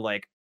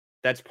 like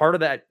that's part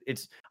of that.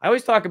 I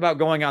always talk about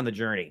going on the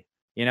journey,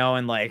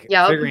 and like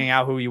figuring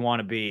out who you want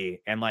to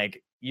be. And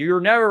like, you're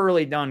never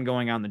really done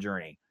going on the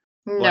journey.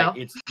 No.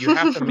 But you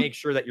have to make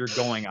sure that you're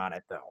going on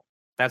it though.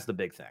 That's the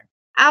big thing.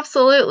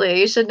 Absolutely.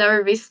 You should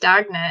never be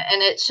stagnant,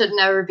 and it should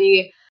never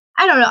be,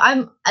 I don't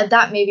know,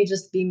 that maybe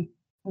just be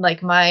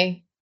like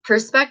my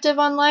perspective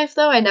on life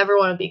though. I never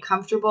want to be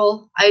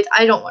comfortable. I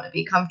don't want to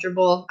be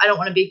comfortable. I don't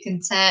want to be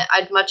content.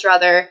 I'd much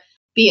rather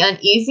be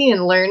uneasy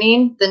and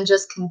learning than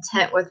just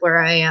content with where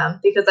I am,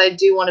 because I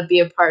do want to be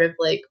a part of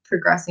like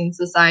progressing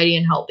society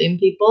and helping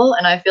people.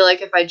 And I feel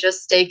like if I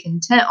just stay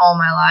content all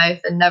my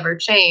life and never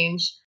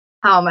change,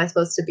 how am I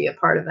supposed to be a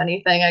part of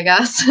anything, I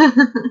guess?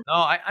 No,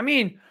 I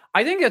mean,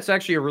 I think that's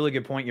actually a really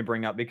good point you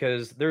bring up,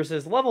 because there's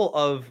this level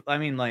of, I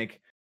mean, like,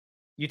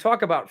 you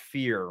talk about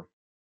fear,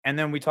 and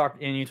then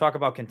you talk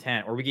about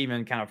content, or we can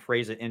even kind of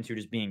phrase it into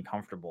just being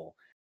comfortable.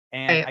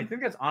 And Right. I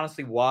think that's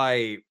honestly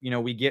why,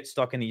 we get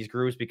stuck in these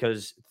grooves,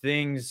 because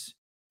things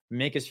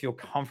make us feel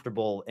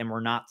comfortable and we're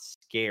not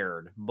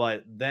scared.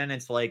 But then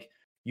it's like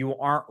you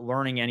aren't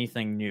learning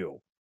anything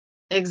new.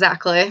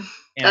 Exactly. And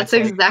That's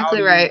it's like,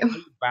 exactly right. how do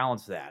you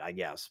balance that, I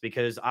guess?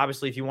 Because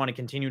obviously, if you want to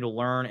continue to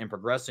learn and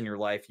progress in your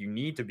life, you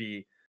need to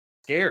be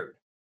scared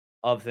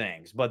of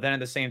things. But then at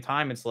the same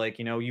time, it's like,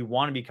 you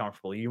want to be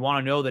comfortable. You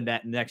want to know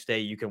that next day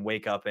you can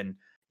wake up and,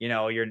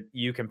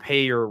 you can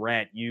pay your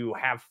rent. You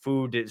have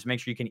food to make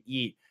sure you can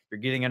eat. You're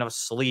getting enough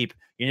sleep.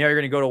 You're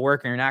going to go to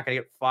work and you're not going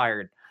to get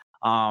fired.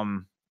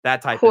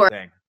 That type of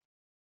thing.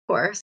 Of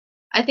course.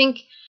 I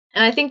think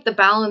I think the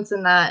balance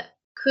in that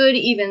could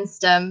even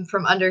stem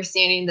from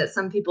understanding that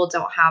some people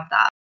don't have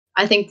that.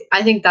 I think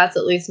that's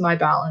at least my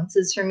balance,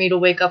 is for me to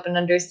wake up and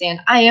understand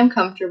I am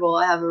comfortable.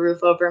 I have a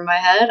roof over my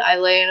head. I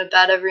lay in a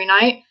bed every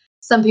night.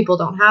 Some people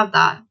don't have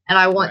that, and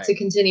I want Right. to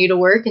continue to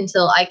work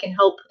until I can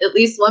help at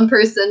least one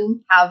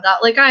person have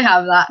that, like I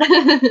have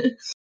that.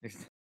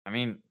 I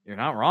mean, you're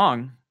not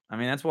wrong. I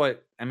mean, that's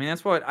what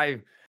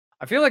I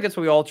feel like that's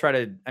what we all try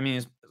to. I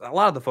mean, a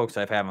lot of the folks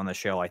I've had on the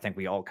show, I think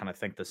we all kind of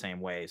think the same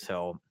way.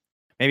 So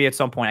maybe at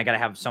some point I got to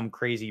have some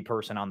crazy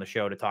person on the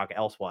show to talk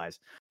elsewise.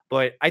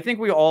 But I think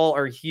we all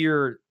are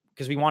here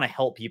because we want to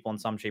help people in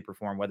some shape or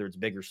form, whether it's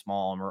big or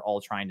small, and we're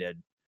all trying to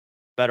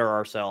better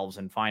ourselves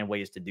and find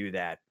ways to do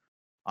that.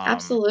 Which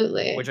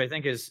Absolutely. I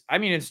think is, I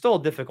mean, it's still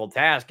a difficult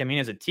task. I mean,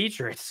 as a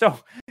teacher, it's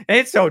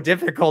so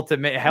difficult to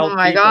Oh help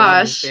my people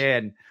gosh.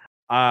 understand.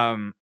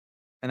 Um,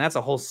 and that's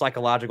a whole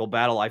psychological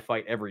battle I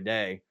fight every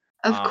day.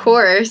 Of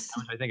course.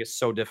 Which I think is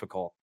so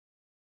difficult.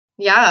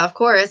 Yeah, of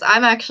course.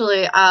 I'm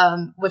actually,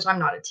 which I'm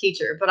not a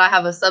teacher, but I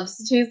have a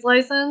substitute's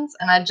license,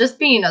 and just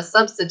being a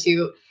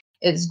substitute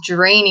is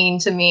draining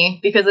to me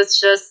because it's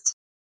just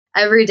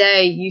every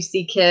day you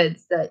see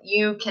kids that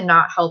you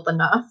cannot help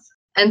enough.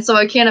 And so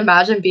I can't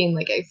imagine being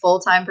like a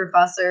full time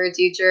professor or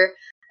teacher.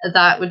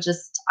 That would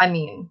just, I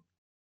mean,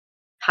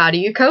 how do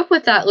you cope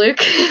with that, Luke?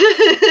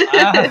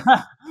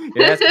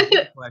 You're asking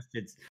good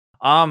questions.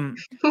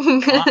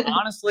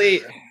 Honestly,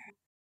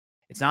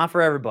 it's not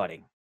for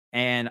everybody.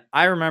 And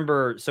I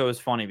remember, so it's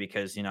funny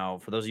because,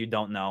 for those of you who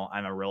don't know,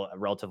 I'm a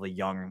relatively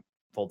young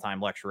full-time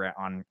lecturer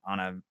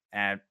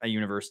at a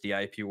university,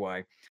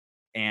 IUPUI.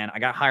 And I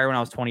got hired when I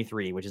was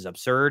 23, which is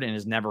absurd and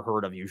is never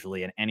heard of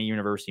usually in any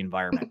university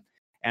environment.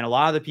 And a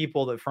lot of the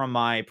people that from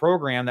my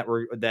program that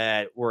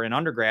were in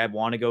undergrad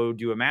want to go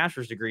do a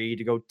master's degree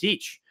to go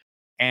teach.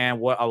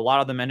 And what a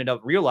lot of them ended up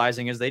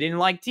realizing is they didn't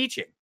like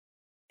teaching.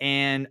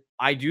 And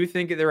I do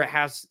think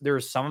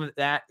there's some of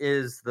that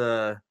is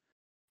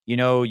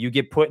you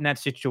get put in that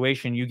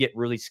situation, you get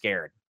really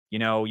scared.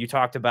 You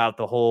talked about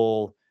the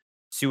whole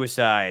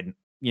suicide,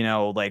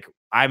 like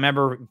I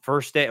remember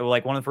first day,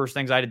 like one of the first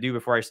things I had to do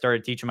before I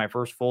started teaching my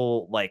first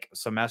full like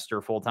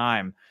semester full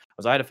time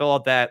was I had to fill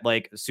out that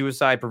like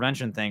suicide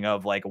prevention thing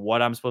of like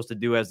what I'm supposed to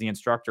do as the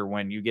instructor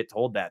when you get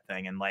told that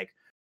thing. And like,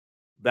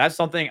 that's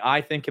something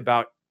I think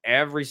about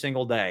every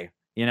single day,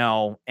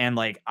 and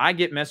like I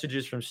get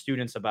messages from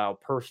students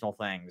about personal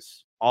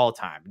things all the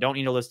time. Don't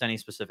need to list any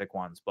specific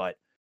ones, but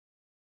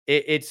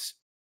it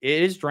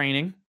is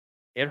draining.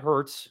 It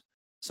hurts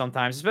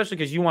sometimes, especially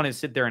because you want to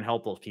sit there and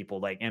help those people.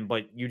 But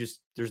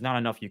there's not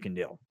enough you can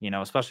do.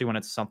 Especially when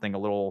it's something a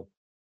little,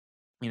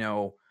 you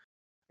know,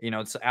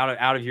 it's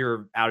out of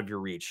your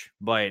reach.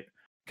 But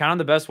kind of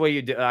the best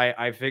way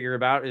I figure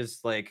about is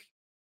like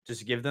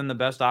just give them the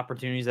best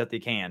opportunities that they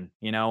can.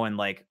 And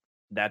like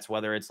that's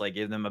whether it's like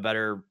give them a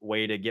better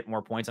way to get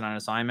more points on an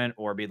assignment,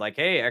 or be like,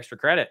 hey, extra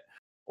credit,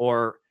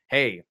 or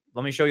hey,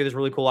 let me show you this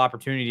really cool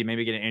opportunity to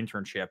maybe get an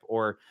internship,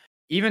 or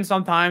even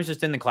sometimes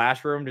just in the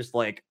classroom, just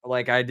like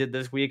I did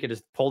this week, I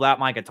just pulled out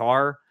my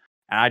guitar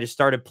and I just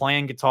started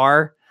playing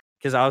guitar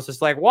because I was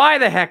just like, why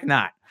the heck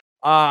not?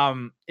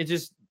 It's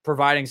just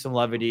providing some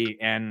levity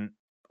and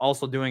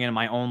also doing it in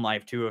my own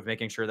life too, of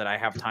making sure that I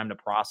have time to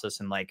process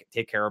and like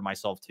take care of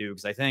myself too.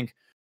 Because I think,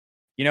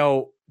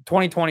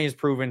 2020 has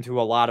proven to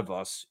a lot of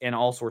us in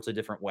all sorts of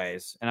different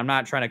ways. And I'm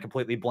not trying to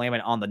completely blame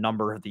it on the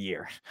number of the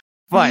year,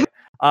 but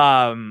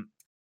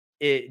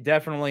it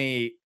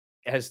definitely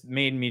has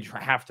made me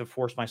have to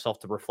force myself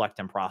to reflect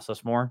and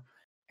process more.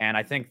 And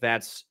I think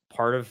that's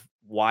part of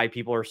why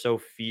people are so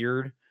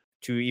feared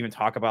to even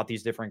talk about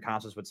these different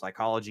concepts with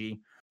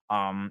psychology.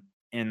 And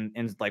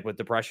like with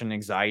depression,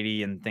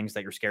 anxiety, and things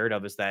that you're scared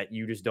of, is that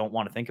you just don't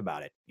want to think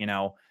about it.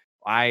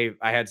 I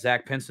had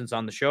Zach Pinsons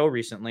on the show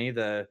recently,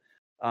 to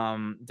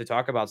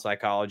talk about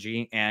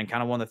psychology, and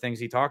kind of one of the things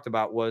he talked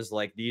about was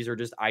like these are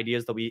just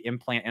ideas that we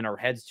implant in our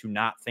heads to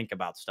not think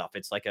about stuff.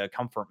 It's like a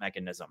comfort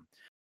mechanism.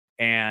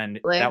 And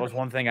that Like, was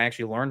one thing I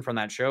actually learned from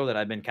that show that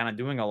I've been kind of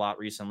doing a lot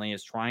recently,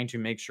 is trying to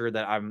make sure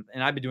that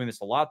and I've been doing this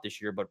a lot this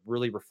year, but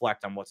really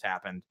reflect on what's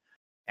happened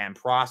and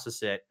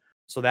process it.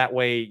 So that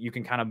way you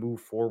can kind of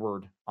move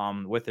forward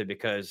with it,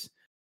 because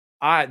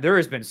there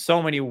has been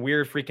so many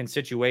weird freaking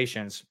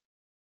situations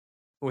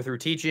through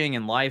teaching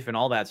and life and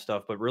all that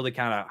stuff, but really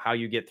kind of how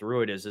you get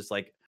through it is just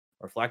like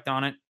reflect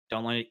on it,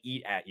 don't let it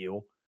eat at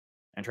you,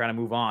 and try to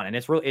move on. And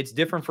it's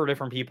different for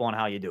different people on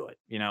how you do it.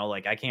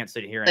 Like I can't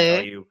sit here and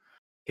tell you,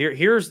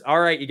 here's all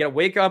right, you gotta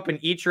wake up and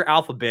eat your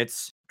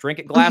alphabets, drink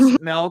a glass of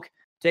milk,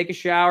 take a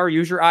shower,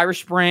 use your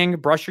Irish Spring,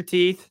 brush your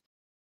teeth.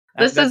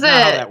 this That's is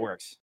not how it. that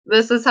works.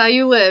 This is how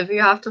you live.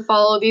 You have to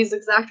follow these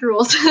exact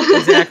rules.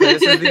 Exactly.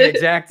 This is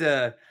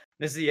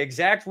the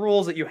exact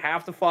rules that you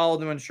have to follow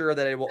to ensure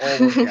that it will all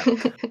work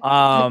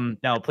out.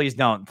 No, please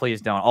don't.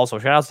 Please don't. Also,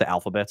 shout outs to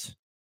alphabets.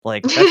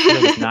 Like that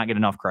cereal does not get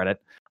enough credit.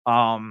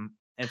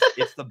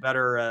 It's the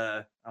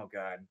better oh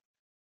god.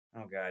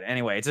 Oh god.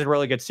 Anyway, it's a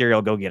really good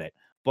cereal. Go get it.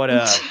 But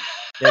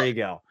there you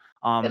go.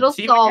 It'll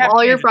See, we solve have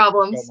all your tangents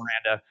on the show, problems.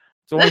 Miranda.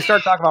 So when we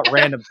start talking about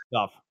random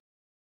stuff,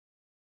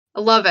 I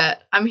love it.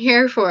 I'm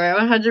here for it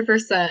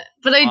 100%.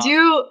 But I awesome.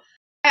 do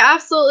I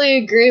absolutely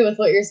agree with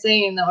what you're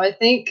saying, though. I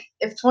think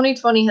if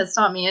 2020 has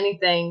taught me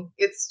anything,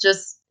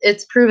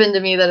 it's proven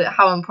to me that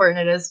how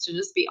important it is to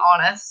just be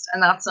honest,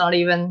 and that's not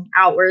even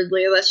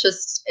outwardly. That's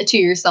just to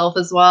yourself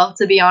as well.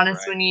 To be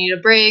honest Right. when you need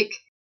a break,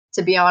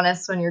 to be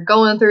honest when you're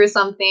going through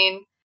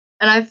something.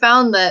 And I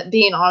found that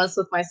being honest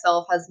with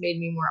myself has made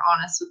me more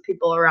honest with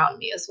people around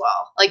me as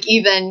well. Like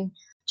even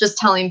just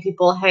telling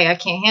people, "Hey, I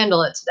can't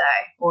handle it today,"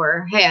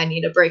 or "Hey, I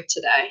need a break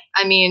today."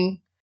 I mean,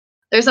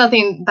 there's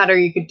nothing better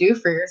you could do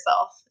for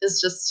yourself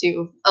is just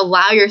to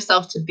allow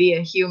yourself to be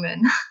a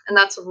human. And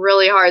that's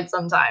really hard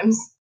sometimes.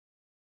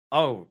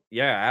 Oh,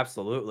 yeah,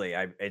 absolutely.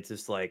 It's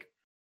just like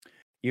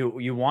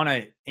you want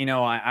to,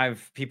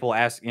 I've people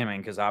ask,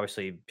 because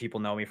obviously people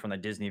know me from the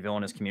Disney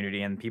villainous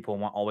community, and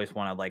people always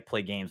want to like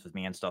play games with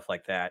me and stuff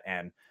like that.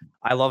 And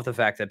I love the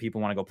fact that people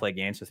want to go play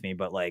games with me,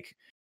 but like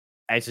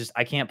I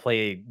can't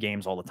play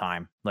games all the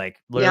time.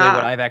 Like literally what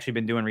Yeah, I've actually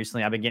been doing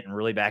recently, I've been getting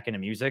really back into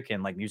music,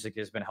 and like music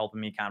has been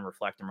helping me kind of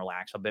reflect and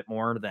relax a bit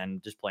more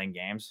than just playing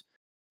games.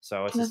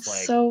 So it's just that's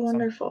like so some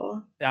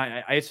wonderful.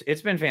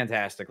 it's been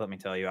fantastic, let me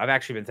tell you. I've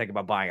actually been thinking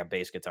about buying a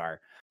bass guitar.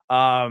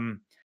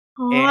 Um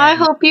Oh, I and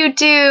hope you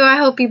do. I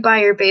hope you buy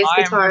your bass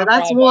I am guitar. gonna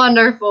That's probably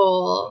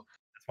wonderful.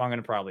 that's what I'm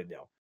gonna probably do.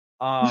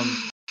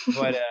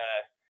 But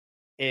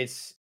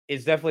it's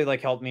definitely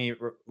like helped me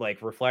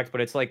like reflect,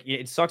 but it's like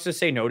it sucks to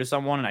say no to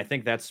someone, and I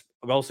think that's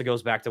it also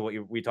goes back to what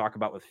we talk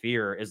about with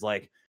fear is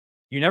like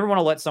you never want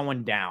to let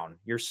someone down.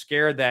 You're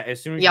scared that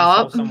as soon as you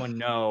tell Yup. someone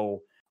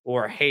no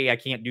or hey, I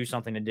can't do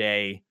something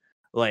today,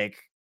 like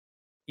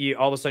you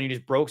all of a sudden you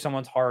just broke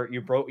someone's heart,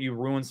 you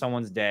ruined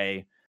someone's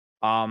day.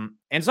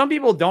 And some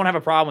people don't have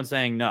a problem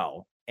saying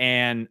no,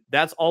 and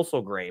that's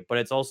also great, but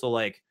it's also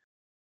like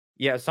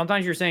yeah,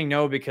 sometimes you're saying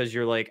no because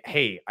you're like,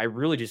 hey, I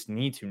really just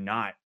need to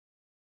not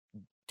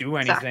do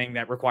anything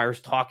that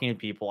requires talking to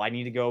people. I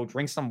need to go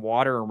drink some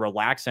water and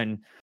relax and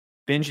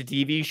binge a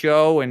TV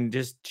show and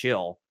just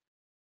chill.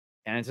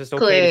 And it's just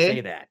okay to say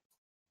Exactly. that.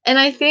 And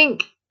I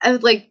think,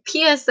 like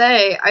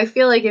PSA, I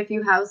feel like if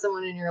you have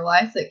someone in your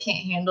life that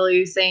can't handle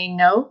you saying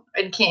no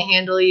and can't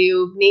handle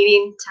you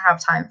needing to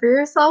have time for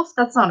yourself,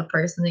 that's not a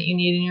person that you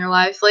need in your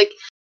life. Like,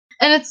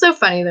 and it's so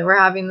funny that we're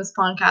having this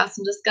podcast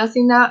and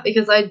discussing that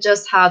because I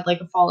just had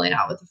like a falling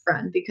out with a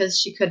friend because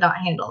she could not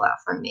handle that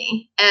from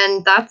me.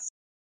 And that's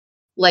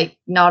like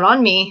not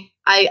on me.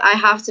 I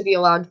have to be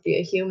allowed to be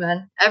a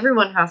human.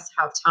 Everyone has to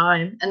have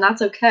time, and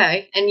that's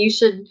okay. And you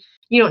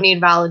don't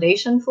need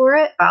validation for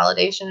it.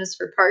 Validation is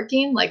for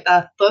parking, like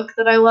that book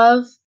that I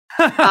love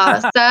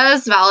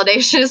says.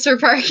 Validation is for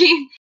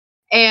parking,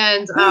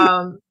 and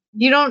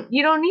you don't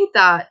need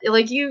that.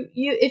 Like you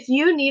if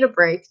you need a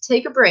break,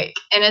 take a break.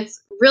 And it's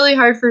really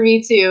hard for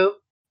me too.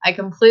 I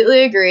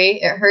completely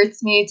agree. It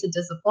hurts me to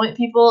disappoint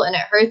people, and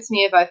it hurts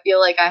me if I feel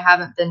like I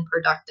haven't been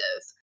productive.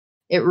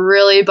 It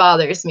really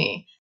bothers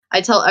me.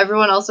 I tell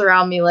everyone else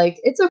around me, like,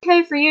 it's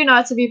okay for you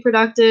not to be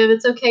productive.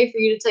 It's okay for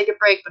you to take a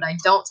break, but I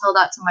don't tell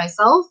that to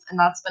myself. And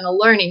that's been a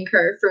learning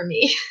curve for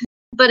me.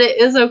 But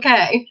it is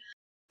okay.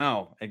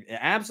 No,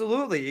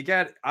 absolutely.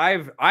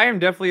 I am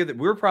definitely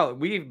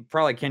we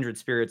probably kindred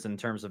spirits in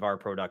terms of our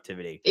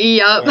productivity.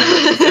 Yep.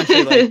 Where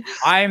essentially like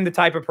I am the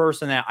type of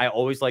person that I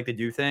always like to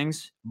do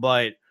things,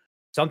 but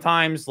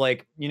sometimes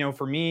like,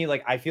 for me,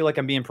 like I feel like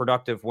I'm being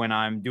productive when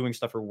I'm doing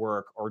stuff for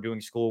work or doing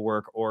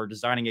schoolwork or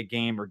designing a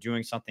game or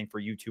doing something for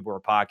YouTube or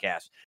a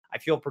podcast. I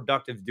feel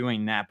productive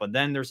doing that, but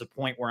then there's a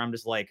point where I'm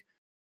just like,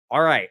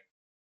 all right,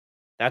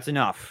 that's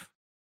enough.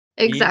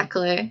 Need to do something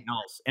Exactly.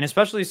 else. And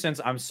especially since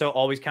I'm so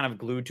always kind of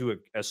glued to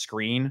a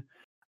screen,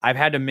 I've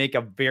had to make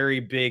a very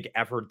big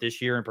effort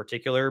this year in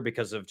particular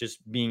because of just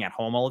being at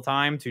home all the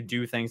time to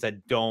do things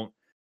that don't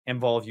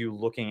involve you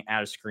looking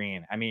at a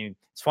screen. I mean,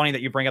 it's funny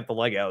that you bring up the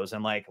Legos,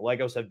 and like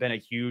Legos have been a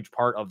huge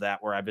part of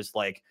that where I just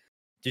like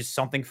just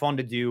something fun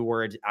to do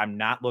where I'm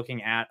not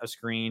looking at a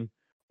screen,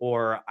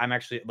 or I'm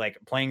actually like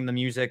playing the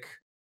music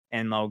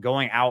and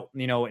going out,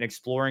 and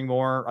exploring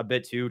more a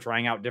bit too,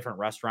 trying out different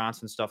restaurants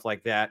and stuff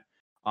like that.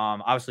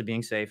 Obviously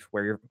being safe,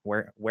 wear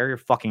your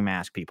fucking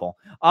mask, people.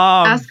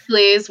 Ask,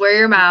 please. Wear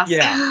your mask.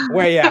 Yeah,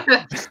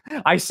 yeah.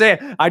 I say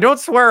it. I don't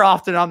swear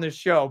often on this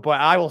show, but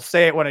I will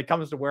say it when it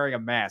comes to wearing a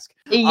mask.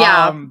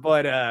 Yeah,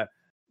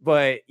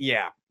 But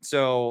yeah.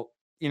 So,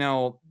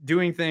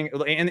 doing things,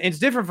 and it's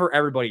different for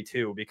everybody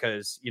too,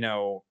 because,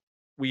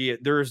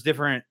 there's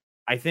different,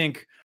 I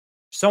think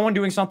someone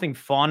doing something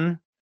fun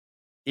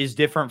is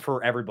different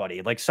for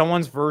everybody. Like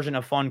someone's version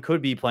of fun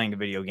could be playing a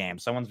video game.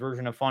 Someone's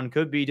version of fun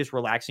could be just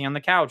relaxing on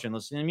the couch and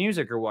listening to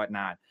music or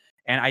whatnot.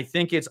 And I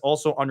think it's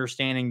also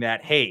understanding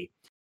that, hey,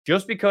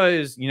 just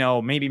because,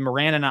 maybe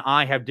Miranda and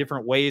I have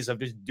different ways of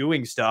just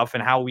doing stuff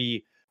and how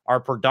we are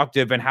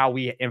productive and how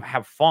we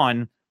have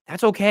fun,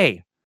 that's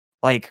okay.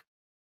 Like,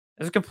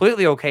 it's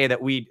completely okay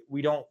that we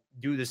don't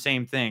do the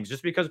same things.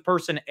 Just because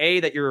person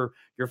A that you're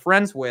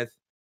friends with,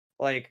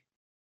 like,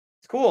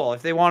 it's cool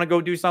if they want to go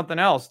do something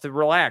else to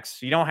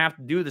relax. You don't have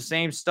to do the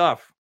same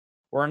stuff.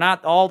 We're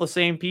not all the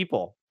same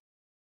people.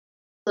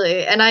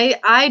 absolutely. And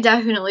I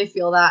definitely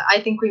feel that.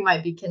 I think we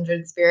might be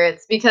kindred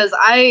spirits because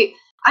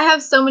I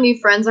have so many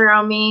friends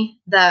around me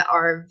that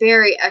are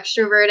very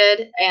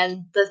extroverted,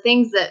 and the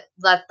things that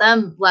let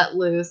them let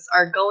loose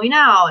are going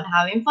out and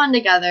having fun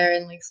together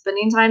and like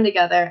spending time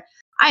together.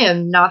 I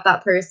am not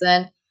that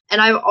person,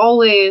 and I've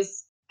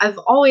always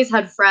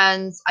had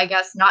friends. I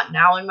guess not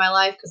now in my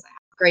life because I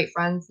have great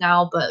friends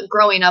now, but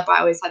growing up, I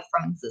always had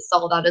friends that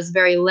saw that as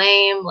very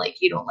lame. Like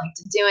you don't like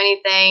to do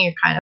anything. You're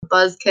kind of a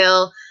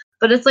buzzkill.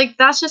 But it's like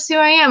that's just who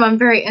I am. I'm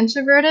very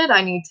introverted.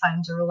 I need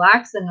time to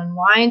relax and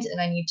unwind, and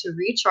I need to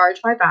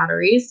recharge my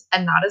batteries,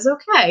 and that is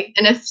okay.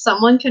 And if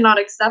someone cannot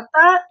accept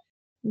that,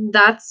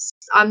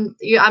 I'm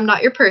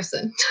not your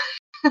person.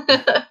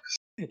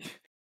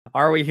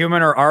 Are we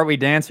human or are we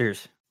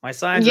dancers? My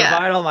signs are Yeah,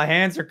 vital. My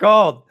hands are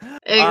cold.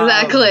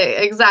 exactly.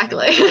 I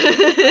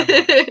love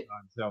that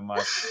song so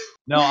much.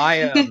 No,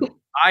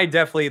 I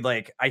definitely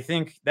like. I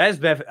think that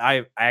is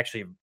I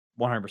actually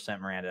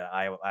 100%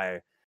 Miranda.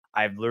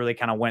 I've literally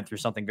kind of went through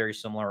something very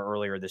similar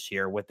earlier this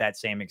year with that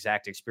same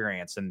exact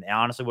experience. And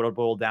honestly, what it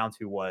boiled down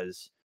to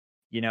was,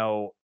 you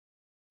know,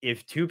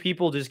 if two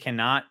people just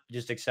cannot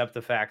just accept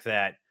the fact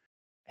that,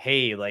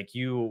 hey, like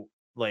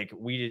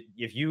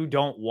if you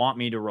don't want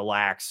me to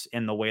relax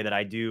in the way that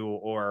I do,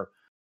 or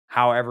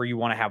however you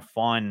want to have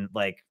fun,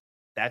 like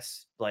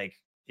that's like,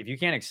 if you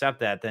can't accept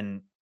that,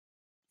 then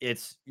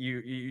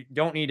you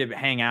don't need to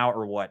hang out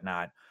or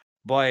whatnot.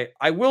 But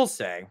I will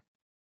say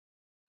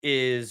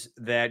is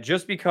that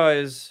just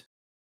because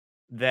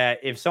that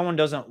if someone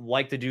doesn't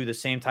like to do the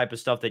same type of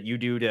stuff that you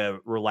do to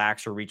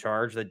relax or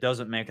recharge, that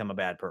doesn't make them a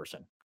bad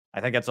person.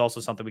 I think that's also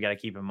something we got to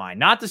keep in mind.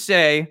 Not to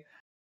say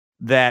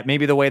that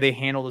maybe the way they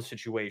handle the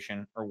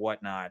situation or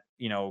whatnot,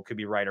 could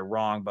be right or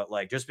wrong, but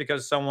like just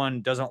because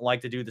someone doesn't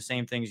like to do the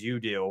same things you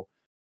do,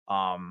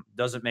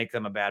 doesn't make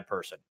them a bad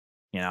person.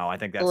 I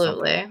think that's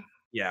something. Absolutely.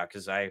 Yeah,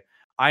 because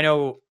I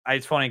know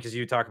it's funny because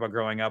you talk about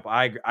growing up.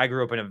 I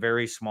grew up in a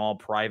very small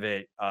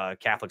private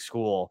Catholic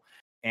school,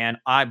 and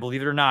I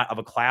believe it or not, of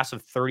a class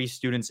of 30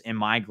 students in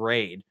my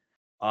grade,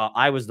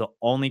 I was the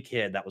only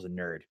kid that was a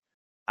nerd.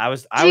 I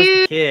was the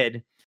Dude,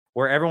 kid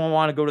where everyone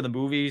wanted to go to the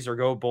movies or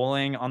go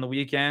bowling on the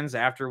weekends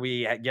after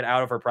we get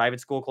out of our private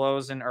school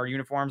clothes and our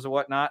uniforms and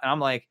whatnot. And I'm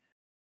like,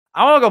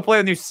 I want to go play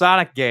the new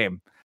Sonic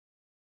game.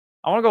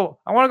 I want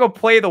to go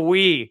play the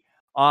Wii.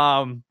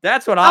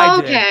 That's what I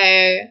did.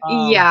 okay.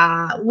 Um,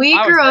 Yeah. We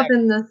I was grew up that.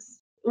 in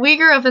this we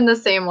grew up in the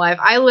same life.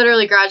 I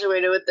literally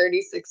graduated with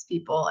 36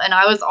 people, and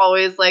I was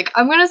always like,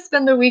 I'm going to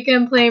spend the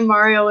weekend playing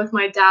Mario with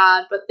my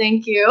dad, but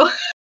thank you.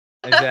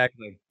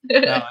 Exactly.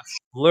 No,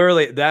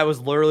 that was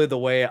literally the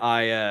way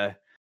I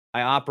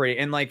operate.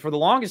 And like for the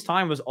longest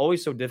time it was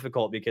always so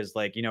difficult because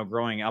like,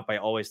 growing up I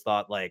always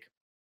thought like,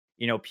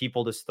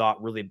 people just thought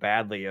really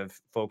badly of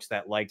folks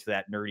that liked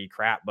that nerdy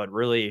crap, but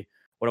really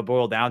what it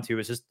boiled down to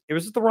is it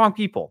was just the wrong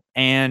people.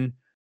 And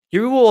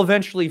you will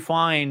eventually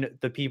find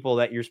the people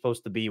that you're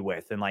supposed to be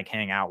with and like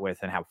hang out with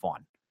and have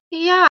fun.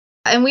 Yeah,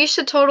 and we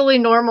should totally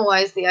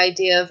normalize the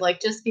idea of like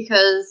just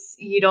because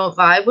you don't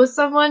vibe with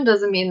someone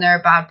doesn't mean they're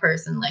a bad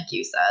person, like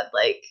you said.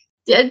 Like,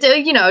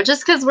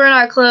 just because we're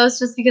not close,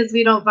 just because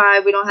we don't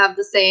vibe, we don't have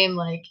the same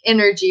like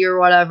energy or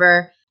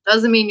whatever,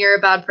 doesn't mean you're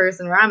a bad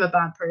person or I'm a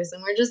bad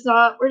person. We're just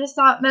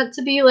not meant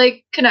to be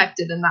like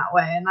connected in that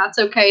way, and that's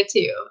okay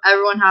too.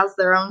 Everyone has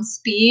their own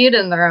speed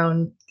and their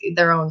own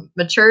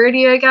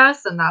maturity, I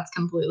guess, and that's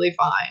completely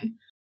fine.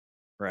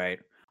 Right.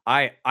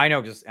 I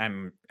know because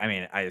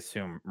I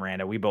assume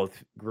Miranda, we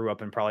both grew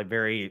up in probably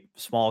very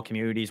small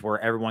communities where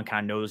everyone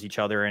kind of knows each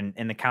other, and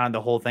the kind of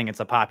the whole thing, it's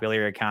a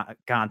popularity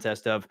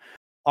contest of,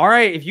 all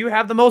right, if you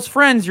have the most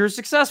friends, you're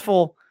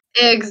successful.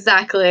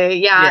 Exactly.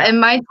 Yeah. Yeah. In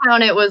my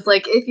town, it was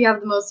like if you have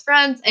the most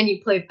friends and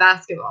you play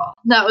basketball.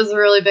 That was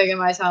really big in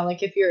my town.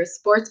 Like if you're a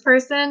sports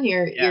person,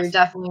 you're Yes.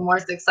 definitely more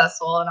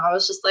successful. And I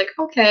was just like,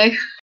 okay.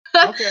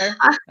 Okay.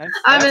 I- That's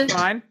I'm that's a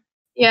fine.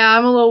 yeah,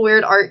 I'm a little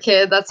weird art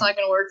kid. That's not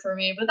gonna work for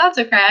me, but that's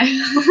okay.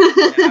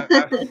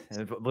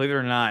 Yeah, believe it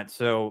or not.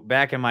 So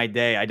back in my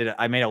day,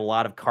 I made a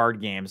lot of card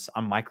games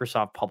on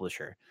Microsoft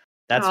Publisher.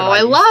 That's what Oh, I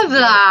I used to love do.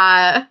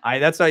 that.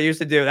 That's what I used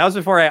to do. That was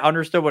before I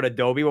understood what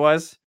Adobe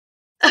was.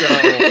 So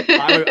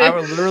I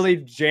would literally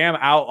jam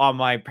out on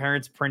my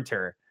parents'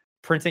 printer,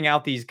 printing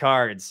out these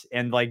cards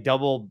and like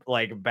double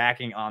like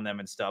backing on them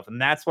and stuff. And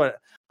that's what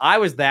I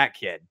was, that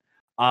kid.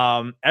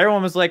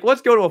 Everyone was like,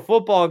 let's go to a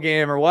football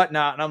game or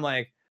whatnot. And I'm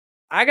like,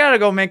 I gotta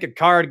go make a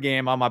card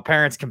game on my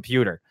parents'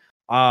 computer.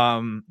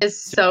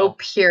 Is so So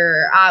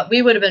pure.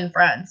 We would have been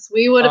friends.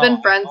 We would have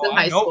been friends in I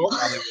high know we school.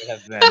 probably would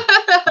have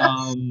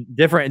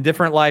been.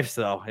 Different lives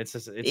though. It's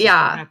just what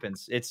Yeah,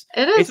 happens. it It's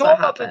is all what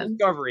about the happened.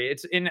 discovery.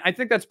 And I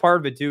think that's part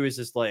of it too, is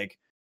just like,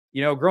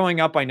 growing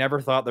up, I never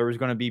thought there was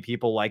going to be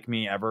people like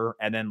me ever.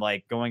 And then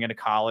like going into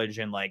college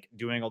and like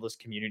doing all this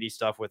community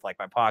stuff with like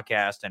my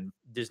podcast and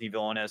Disney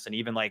Villainous and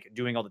even like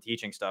doing all the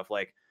teaching stuff,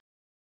 like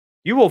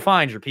you will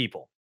find your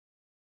people.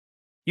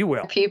 You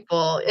will.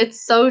 People.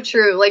 It's so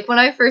true. Like when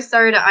I first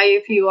started at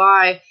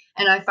IUPUI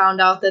and I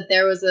found out that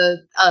there was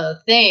a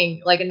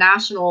thing, like a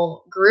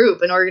national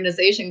group, an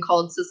organization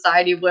called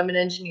Society of Women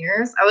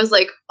Engineers. I was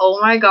like, oh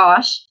my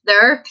gosh,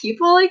 there are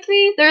people like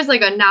me? There's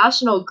like a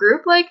national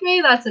group like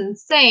me? That's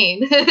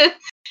insane.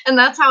 And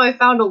that's how I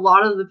found a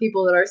lot of the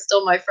people that are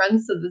still my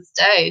friends to this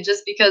day,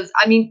 just because,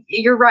 I mean,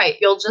 you're right.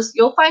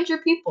 You'll find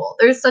your people.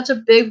 There's such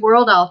a big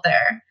world out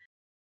there.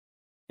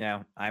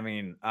 Yeah, I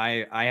mean,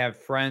 I have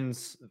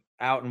friends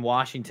out in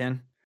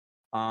Washington,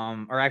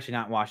 or actually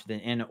not Washington,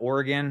 in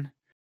Oregon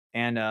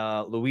and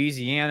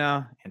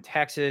Louisiana and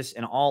Texas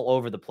and all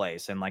over the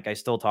place. And like I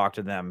still talk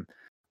to them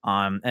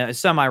on a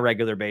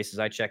semi-regular basis.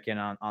 I check in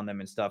on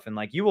them and stuff. And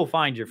like you will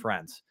find your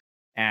friends.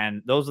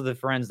 And those are the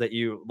friends that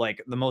you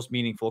like the most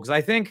meaningful. Because I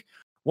think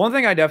one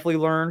thing I definitely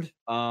learned,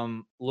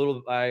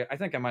 I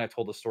think I might have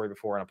told the story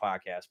before on a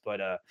podcast, but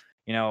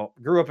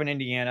grew up in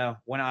Indiana,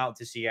 went out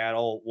to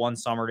Seattle one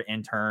summer to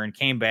intern,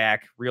 came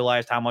back,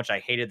 realized how much I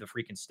hated the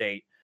freaking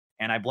state.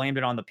 And I blamed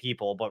it on the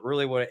people. But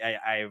really what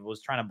I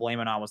was trying to blame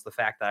it on was the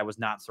fact that I was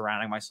not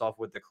surrounding myself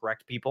with the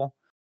correct people.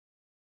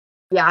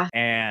 Yeah.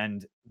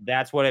 And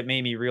that's what it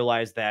made me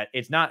realize that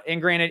it's not,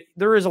 and granted,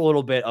 there is a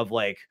little bit of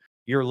like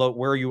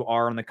where you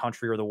are in the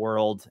country or the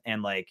world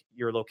and like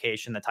your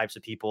location, the types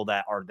of people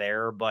that are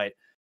there, but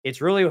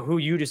it's really who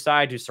you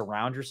decide to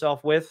surround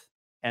yourself with.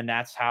 And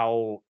that's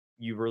how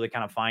you really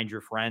kind of find your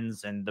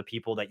friends and the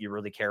people that you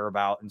really care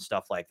about and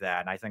stuff like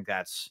that. And I think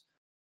that's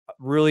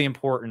really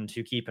important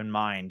to keep in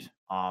mind.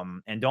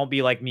 And don't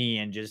be like me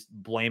and just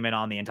blame it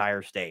on the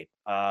entire state.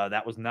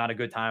 That was not a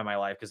good time in my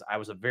life because I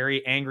was a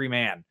very angry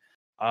man.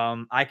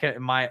 I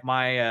can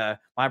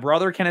my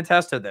brother can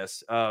attest to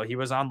this. He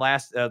was on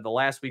the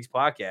last week's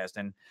podcast,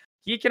 and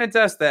he can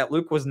attest that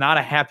Luke was not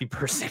a happy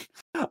person.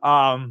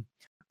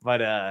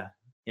 But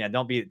yeah,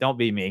 don't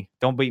be me.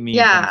 Don't beat me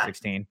in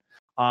 2016.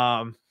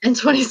 In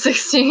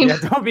 2016. Yeah,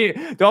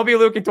 don't be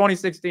Luke in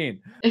 2016.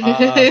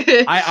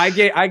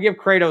 I give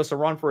Kratos a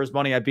run for his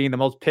money at being the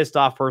most pissed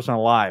off person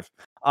alive.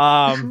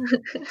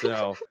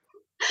 So.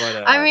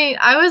 But, I mean,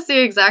 I was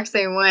the exact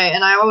same way,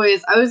 and I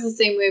was the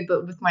same way,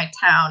 but with my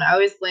town. I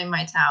always blame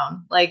my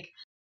town. Like,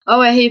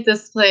 oh, I hate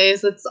this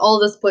place. It's all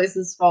this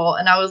place's fault.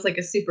 And I was like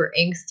a super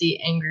angsty,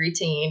 angry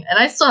teen, and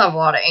I still have a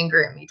lot of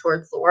anger in me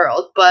towards the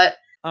world, but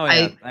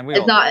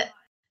it's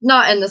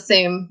not in the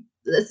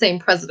same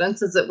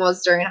precedence as it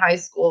was during high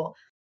school.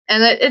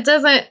 And it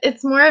doesn't.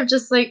 It's more of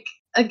just like,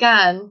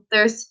 again,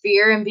 there's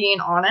fear in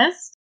being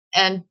honest,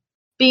 and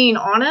being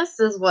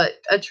honest is what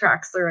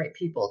attracts the right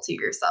people to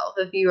yourself.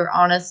 If you are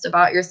honest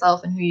about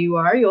yourself and who you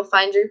are, you'll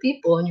find your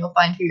people and you'll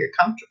find who you're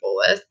comfortable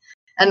with.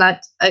 And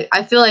that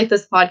I feel like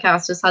this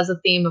podcast just has a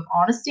theme of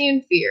honesty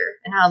and fear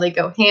and how they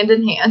go hand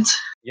in hand.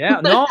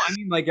 Yeah, no, I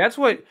mean, like that's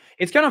what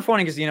it's kind of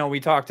funny because we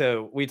talked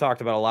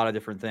about a lot of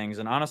different things,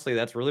 and honestly,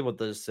 that's really what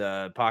this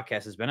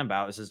podcast has been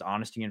about. Is just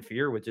honesty and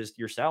fear with just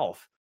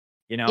yourself.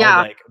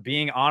 Like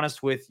being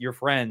honest with your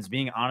friends,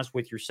 being honest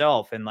with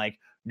yourself, and like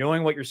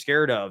knowing what you're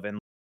scared of, and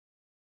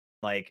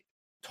like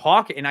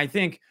talk. And I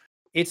think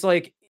it's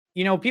like,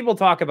 people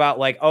talk about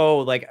like, oh,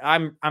 like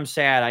I'm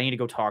sad, I need to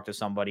go talk to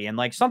somebody. And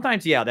like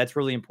sometimes, yeah, that's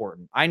really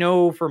important. I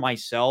know for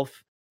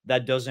myself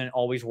that doesn't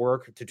always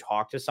work to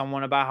talk to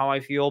someone about how I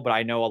feel, but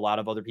I know a lot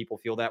of other people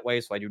feel that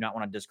way, so I do not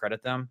want to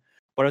discredit them.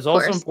 But it's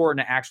also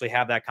important to actually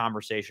have that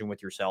conversation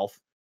with yourself.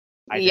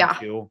 I think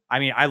too. I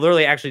mean, I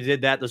literally actually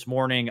did that this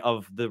morning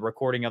of the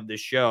recording of this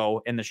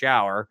show in the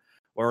shower,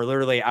 where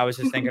literally I was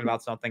just thinking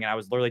about something and I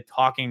was literally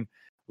talking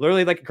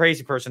like a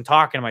crazy person,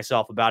 talking to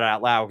myself about it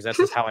out loud, because that's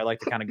just how I like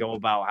to kind of go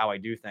about how I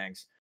do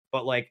things.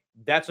 But like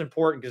that's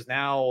important because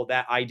now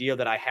that idea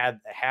that I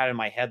had in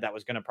my head that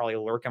was going to probably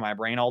lurk in my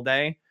brain all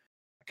day,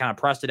 I kind of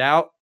pressed it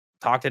out,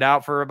 talked it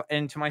out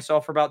into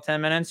myself for about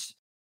 10 minutes,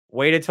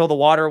 waited till the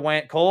water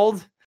went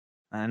cold,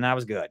 and that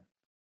was good.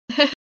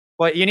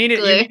 But you need to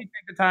take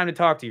the time to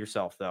talk to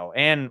yourself though.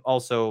 And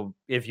also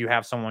if you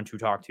have someone to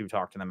talk to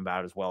them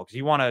about it as well. Because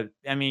you want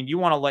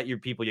to let your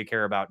people you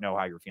care about know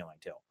how you're feeling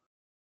too.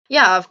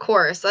 Yeah, of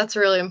course. That's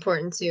really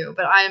important too.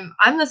 But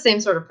I'm the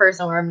same sort of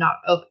person where I'm not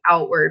an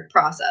outward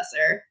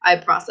processor. I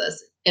process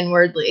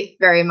inwardly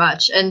very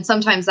much. And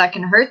sometimes that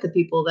can hurt the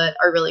people that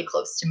are really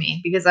close to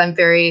me, because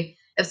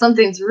if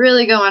something's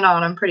really going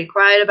on, I'm pretty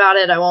quiet about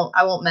it. I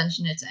won't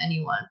mention it to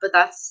anyone. But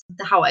that's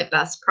how I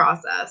best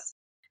process.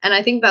 And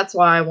I think that's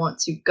why I want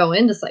to go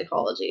into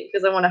psychology,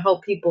 because I want to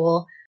help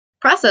people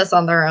process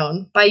on their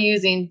own by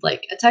using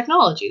like a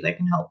technology that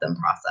can help them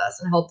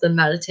process and help them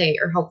meditate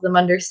or help them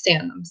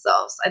understand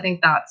themselves. I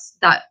think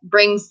that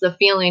brings the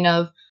feeling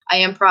of I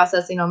am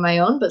processing on my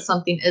own, but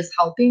something is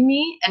helping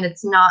me, and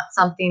it's not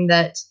something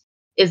that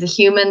is a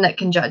human that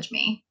can judge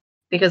me,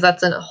 because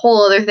that's a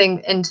whole other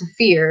thing into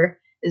fear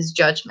is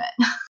judgment.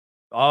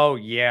 Oh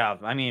yeah.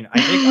 I mean,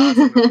 I think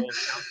honestly what it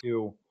boils down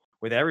to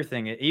with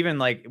everything, even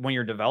like when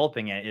you're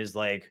developing it, is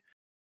like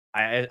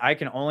I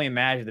can only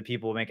imagine the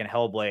people making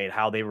Hellblade,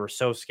 how they were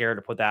so scared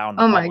to put that on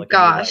the public. Oh my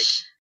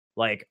gosh.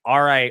 Like,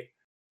 all right,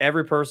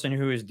 every person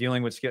who is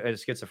dealing with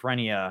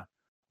schizophrenia,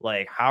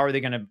 like, how are they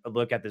going to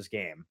look at this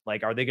game?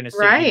 Like, are they going to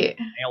sit here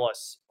and nail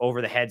us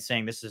over the head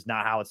saying this is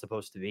not how it's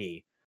supposed to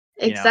be?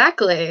 you know?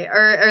 Exactly.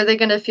 Or are they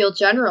gonna feel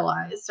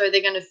generalized? Are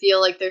they gonna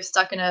feel like they're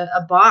stuck in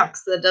a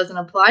box that doesn't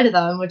apply to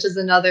them, which is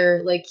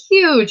another like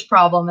huge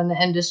problem in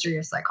the industry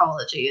of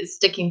psychology is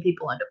sticking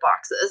people into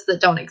boxes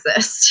that don't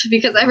exist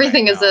because Right,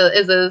 everything no.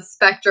 is a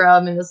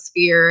spectrum and a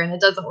sphere and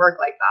it doesn't work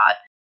like that.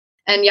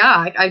 And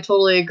yeah, I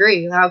totally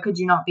agree. How could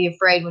you not be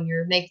afraid when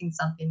you're making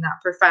something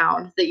that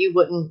profound that you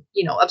wouldn't,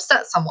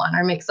 upset someone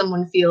or make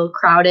someone feel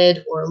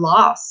crowded or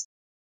lost?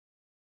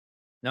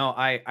 No,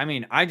 I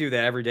mean, I do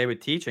that every day with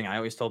teaching. I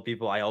always tell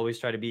people I always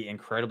try to be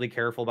incredibly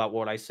careful about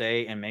what I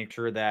say and make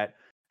sure that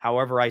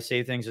however I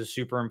say things is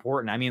super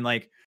important. I mean,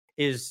 like,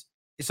 is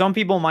some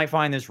people might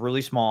find this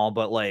really small,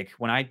 but like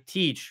when I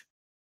teach,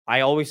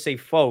 I always say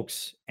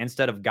folks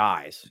instead of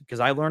guys because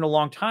I learned a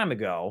long time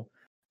ago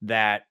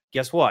that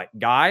guess what?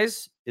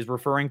 Guys is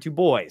referring to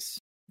boys,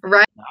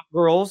 Right. not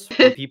girls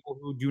or people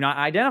who do not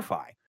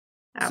identify.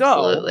 So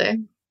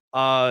Absolutely.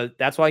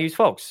 that's why I use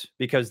folks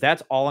because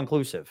that's all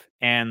inclusive.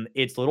 And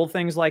it's little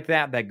things like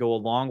that that go a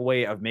long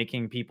way of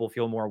making people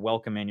feel more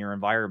welcome in your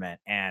environment.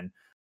 And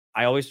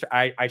I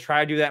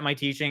try to do that in my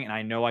teaching, and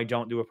I know I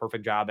don't do a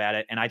perfect job at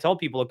it. And I tell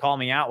people to call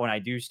me out when I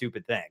do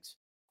stupid things.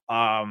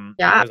 Yeah.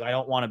 Because I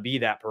don't want to be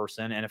that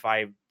person. And if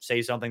I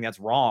say something that's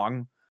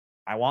wrong,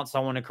 I want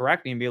someone to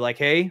correct me and be like,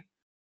 hey,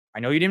 I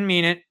know you didn't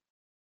mean it.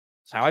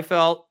 It's how I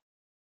felt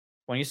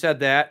when you said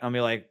that. I'll be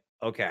like,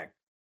 okay.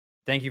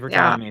 Thank you for Yeah.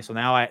 telling me. So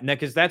now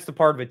because that's the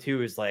part of it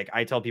too, is like,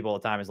 I tell people all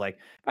the time is like,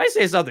 if I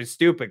say something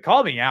stupid,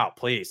 call me out,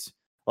 please.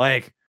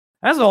 Like,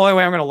 that's the only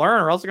way I'm going to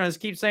learn, or else I'm going to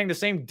keep saying the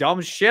same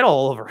dumb shit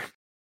all over.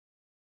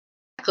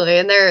 Exactly,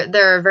 and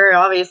there are very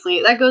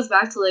obviously that goes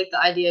back to like the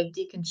idea of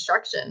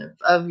deconstruction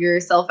of your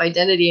self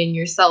identity and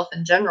yourself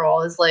in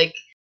general is like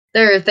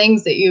there are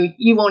things that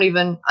you won't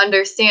even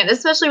understand,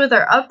 especially with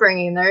our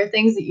upbringing. There are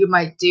things that you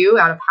might do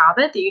out of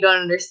habit that you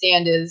don't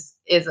understand is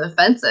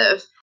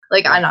offensive.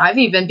 Like, and Right. I've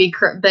even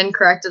been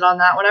corrected on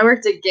that when I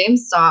worked at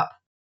GameStop.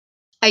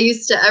 I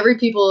used to every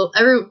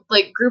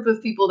like group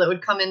of people that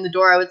would come in the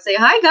door, I would say,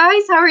 "Hi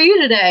guys, how are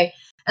you today?"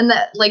 And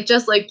that like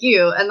just like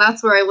you, and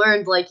that's where I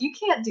learned like you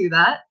can't do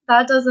that.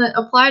 That doesn't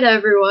apply to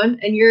everyone,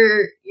 and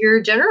you're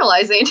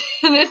generalizing,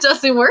 and it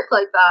doesn't work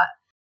like that.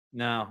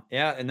 No,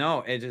 yeah,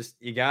 no, it just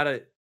you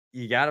gotta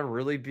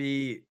really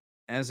be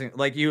as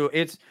like you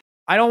it's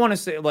I don't want to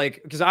say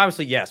like because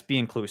obviously yes, be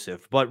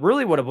inclusive, but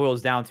really what it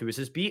boils down to is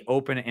just be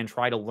open and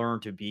try to learn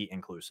to be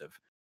inclusive.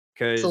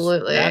 Because that's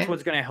Absolutely.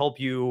 what's gonna help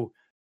you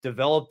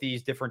develop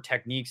these different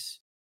techniques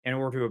in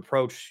order to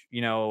approach,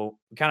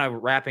 kind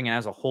of wrapping it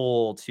as a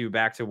whole to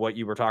back to what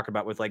you were talking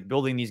about with like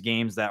building these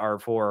games that are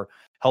for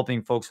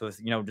helping folks with,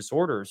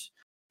 disorders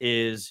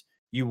is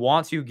you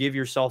want to give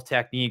yourself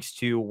techniques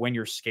to when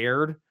you're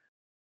scared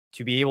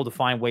to be able to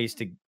find ways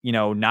to,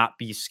 not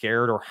be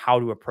scared or how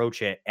to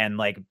approach it and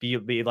like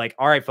be like,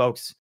 all right,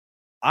 folks,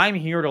 I'm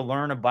here to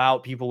learn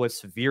about people with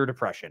severe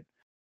depression.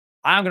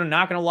 I'm gonna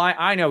not gonna lie,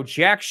 I know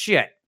jack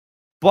shit,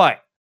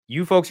 but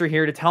you folks are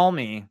here to tell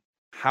me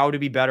how to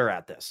be better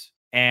at this.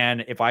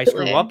 And if I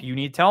screw Absolutely. up, you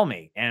need to tell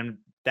me. And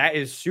that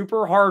is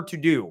super hard to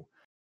do.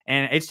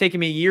 And it's taken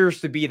me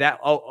years to be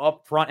that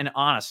upfront and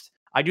honest.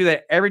 I do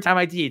that every time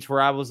I teach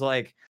where I'm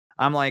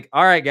like,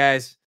 all right,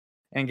 guys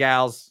and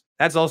gals.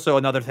 That's also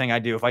another thing I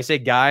do. If I say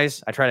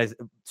guys, I try to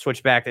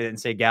switch back to it and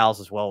say gals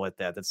as well with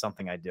that. That's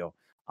something I do.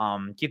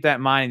 Keep that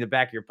in mind in the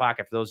back of your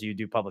pocket for those of you who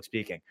do public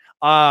speaking.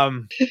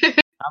 I'm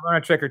on a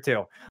trick or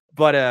two.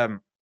 But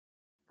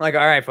like,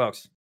 all right,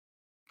 folks,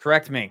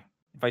 correct me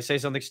if I say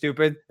something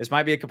stupid. This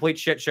might be a complete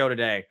shit show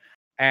today,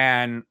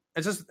 and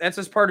that's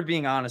just part of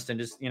being honest and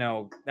just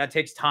that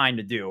takes time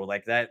to do.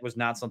 Like that was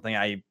not something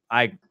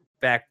I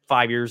back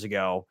 5 years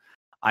ago.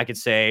 I could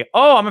say,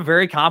 oh, I'm a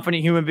very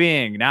confident human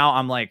being. Now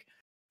I'm like,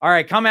 all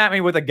right, come at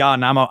me with a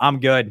gun. I'm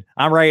good.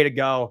 I'm ready to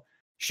go.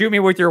 Shoot me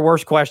with your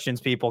worst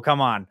questions, people.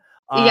 Come on.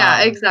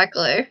 Yeah, Um,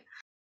 exactly.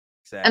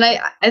 And exactly.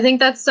 I think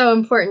that's so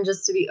important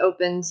just to be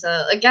open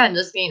to again,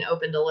 just being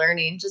open to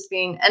learning, just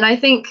being and I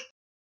think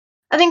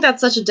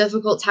that's such a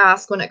difficult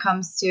task when it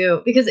comes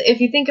to because if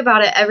you think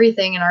about it,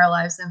 everything in our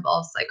lives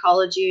involves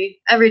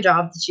psychology. Every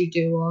job that you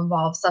do will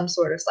involve some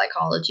sort of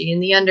psychology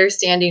and the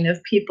understanding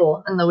of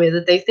people and the way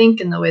that they think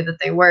and the way that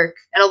they work.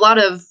 And a lot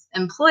of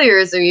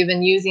employers are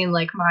even using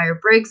like Meyer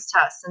Briggs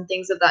tests and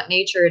things of that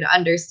nature to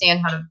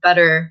understand how to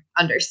better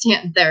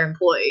understand their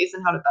employees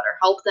and how to better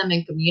help them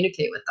and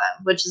communicate with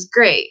them, which is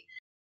great.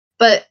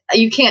 But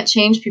you can't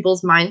change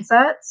people's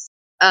mindsets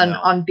No.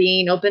 on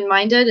being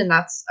open-minded, and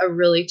that's a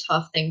really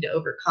tough thing to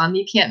overcome.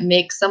 You can't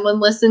make someone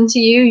listen to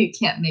you. You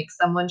can't make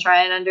someone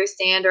try and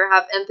understand or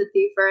have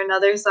empathy for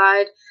another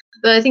side.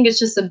 But I think it's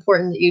just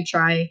important that you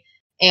try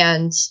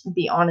and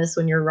be honest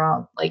when you're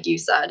wrong, like you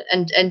said,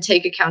 and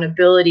take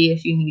accountability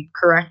if you need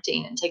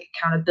correcting, and take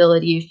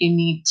accountability if you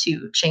need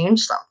to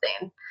change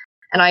something.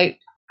 And I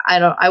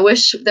don't I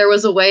wish there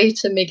was a way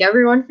to make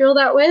everyone feel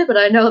that way, but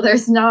I know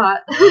there's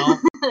not.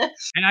 Well,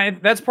 and I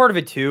that's part of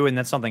it too, and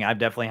that's something I've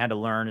definitely had to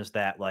learn is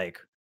that like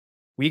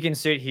we can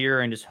sit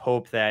here and just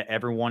hope that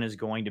everyone is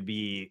going to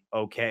be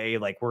okay.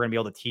 Like we're gonna be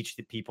able to teach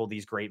the people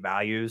these great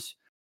values,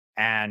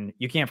 and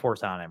you can't force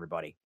it on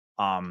everybody.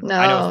 I know,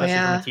 No, especially from a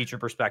yeah. teacher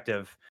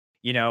perspective,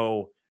 you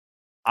know,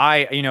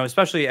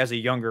 especially as a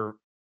younger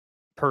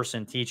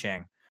person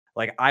teaching,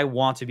 like I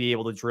want to be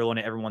able to drill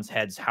into everyone's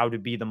heads how to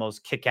be the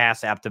most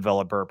kick-ass app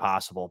developer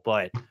possible,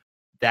 but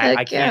that I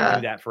Heck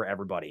can't do yeah. that for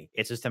everybody.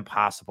 It's just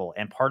impossible.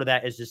 And part of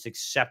that is just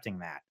accepting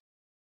that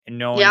and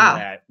knowing Yeah.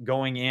 that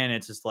going in,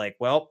 it's just like,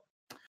 well,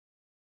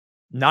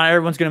 not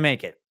everyone's gonna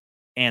make it,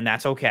 and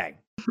that's okay.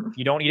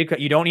 You don't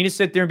need to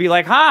sit there and be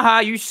like, "Ha ha,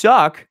 you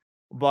suck."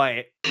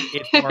 But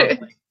it's more of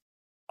like,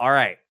 all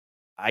right,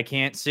 I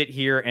can't sit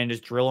here and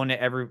just drill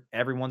into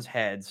everyone's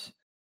heads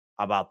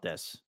about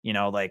this.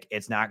 Like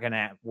it's not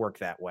gonna work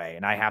that way.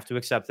 And I have to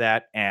accept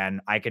that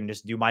and I can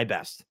just do my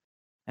best.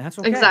 And that's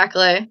okay.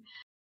 Exactly.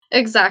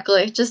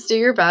 Exactly. Just do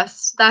your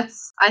best.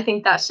 I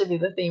think that should be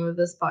the theme of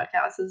this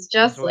podcast is That's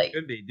just what it like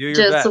should be. Do your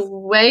just best.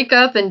 wake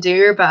up and do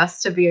your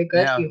best to be a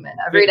good Yeah. human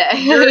every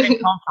Fear and day.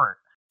 comfort.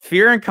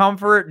 Fear and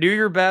comfort. Do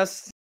your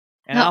best.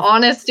 And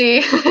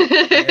Honesty.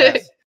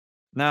 yes.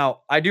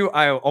 Now, I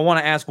want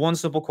to ask one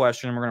simple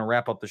question and we're going to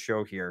wrap up the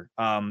show here.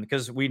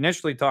 Because we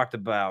initially talked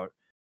about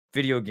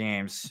video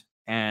games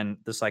and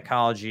the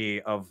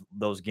psychology of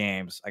those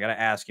games. I got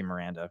to ask you,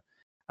 Miranda.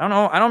 I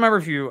don't remember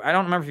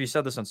if you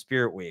said this on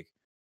Spirit Week.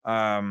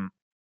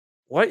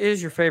 What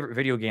is your favorite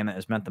video game that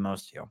has meant the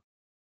most to you?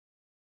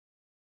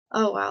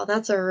 Oh wow,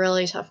 that's a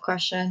really tough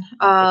question.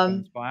 Put you on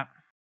the spot.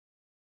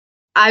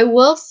 I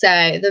will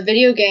say the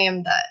video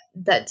game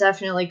that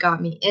definitely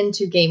got me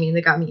into gaming,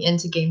 that got me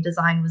into game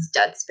design was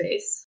Dead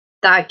Space.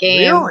 That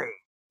game, Really?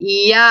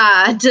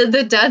 yeah,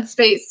 the Dead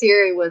Space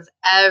series was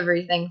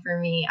everything for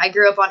me. I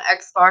grew up on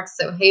Xbox,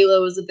 so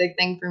Halo was a big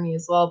thing for me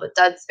as well, but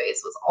Dead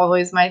Space was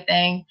always my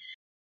thing.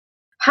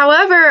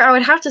 However, I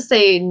would have to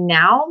say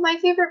now my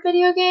favorite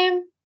video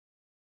game,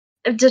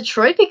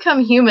 Detroit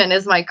Become Human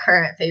is my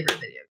current favorite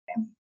video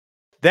game.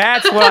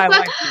 That's what I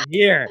like to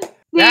hear.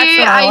 That's See,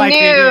 what I like to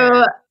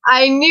hear.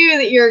 I knew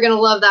that you were gonna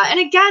love that. And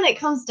again, it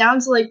comes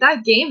down to like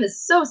that game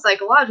is so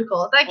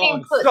psychological. That Oh, game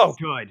it's puts so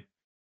good.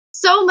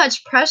 so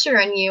much pressure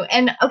on you.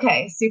 And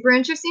okay, super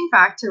interesting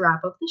fact to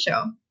wrap up the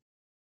show.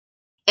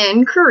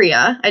 In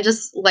Korea, I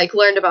just like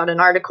learned about an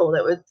article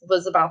that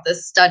was about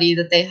this study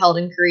that they held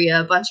in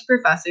Korea. A bunch of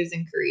professors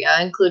in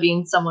Korea,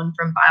 including someone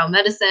from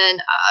biomedicine,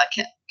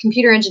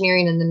 computer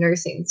engineering, and the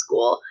nursing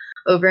school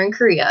over in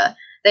Korea.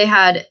 They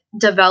had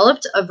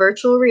developed a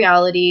virtual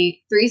reality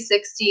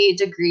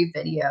 360-degree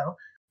video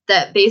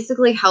that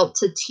basically helped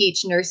to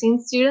teach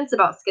nursing students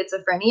about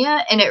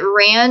schizophrenia, and it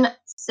ran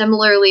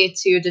similarly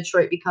to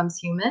Detroit Becomes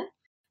Human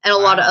and a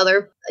lot of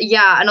other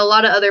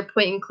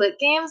point and click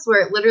games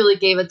where it literally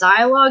gave a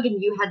dialogue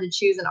and you had to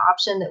choose an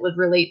option that would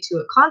relate to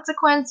a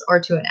consequence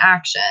or to an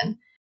action.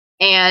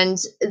 And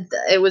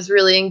it was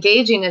really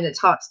engaging, and it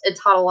taught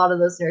a lot of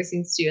those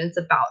nursing students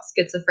about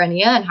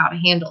schizophrenia and how to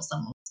handle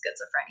someone with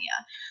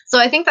schizophrenia. So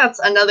I think that's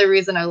another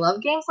reason I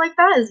love games like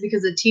that, is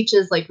because it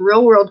teaches like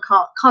real world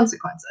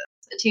consequences.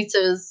 It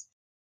teaches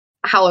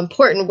how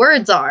important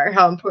words are,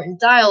 how important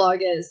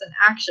dialogue is, and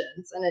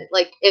actions, and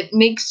it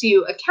makes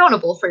you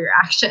accountable for your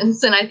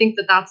actions. And I think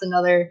that that's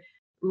another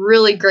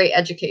really great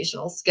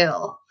educational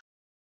skill.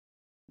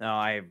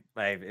 No,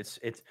 it's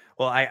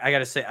well, I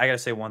gotta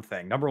say one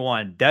thing. Number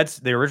one,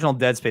 the original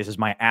Dead Space is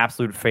my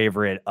absolute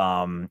favorite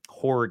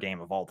horror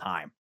game of all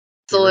time.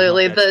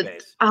 Absolutely.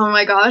 Oh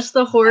my gosh,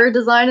 the horror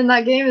design in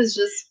that game is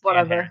just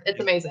whatever. It's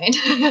amazing.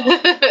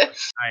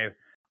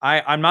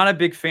 I'm not a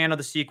big fan of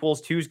the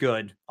sequels. 2's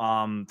good.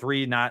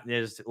 3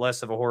 is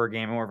less of a horror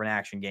game, more of an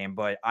action game.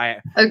 But I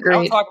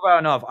don't talk about it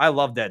enough. I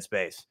love Dead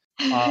Space.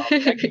 That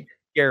game's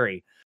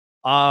scary.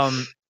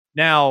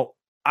 Now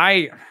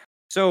I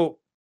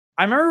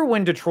remember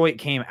when Detroit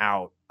came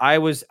out. I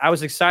was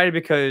excited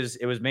because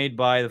it was made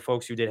by the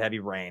folks who did Heavy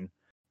Rain,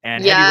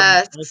 and Heavy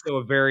Rain is also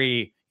a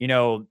very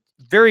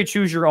very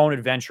choose your own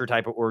adventure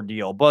type of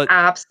ordeal. But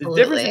the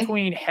difference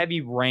between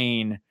Heavy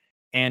Rain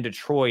and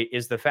Detroit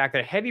is the fact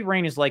that Heavy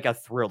Rain is like a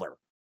thriller.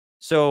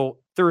 So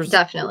there's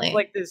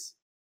like this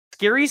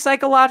scary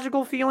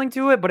psychological feeling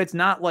to it, but it's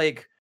not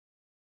like,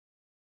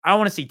 I don't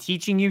want to say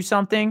teaching you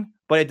something,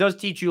 but it does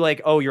teach you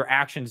like, oh, your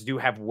actions do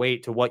have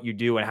weight to what you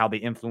do and how they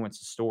influence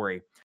the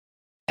story.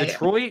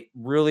 Detroit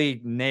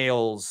really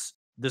nails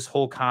this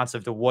whole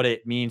concept of what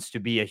it means to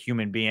be a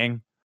human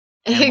being.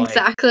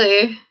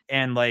 Exactly.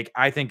 And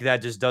I think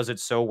that just does it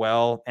so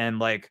well.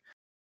 And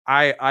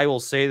I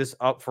will say this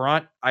up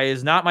front. It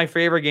is not my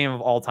favorite game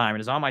of all time.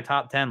 It is on my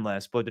top 10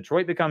 list, but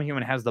Detroit Become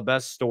Human has the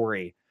best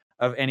story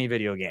of any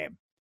video game,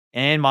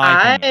 in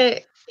my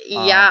opinion.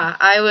 Yeah,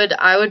 I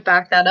would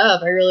back that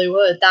up. I really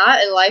would. That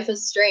and Life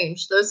is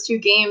Strange. Those two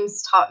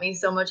games taught me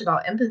so much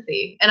about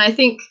empathy. And I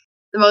think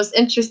the most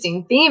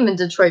interesting theme in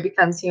Detroit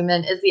Becomes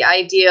Human is the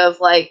idea of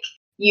like,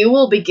 you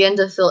will begin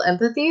to feel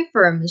empathy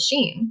for a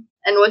machine.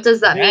 And what does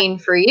that mean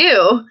for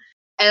you?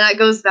 And that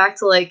goes back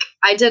to like,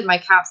 I did my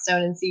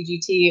capstone in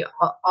CGT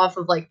off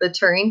of like the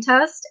Turing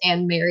test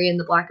and Mary in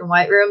the Black and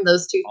White Room,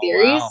 those two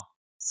theories. Wow.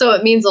 So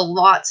it means a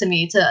lot to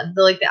me to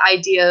the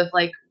idea of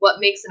like what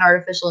makes an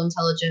artificial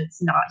intelligence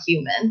not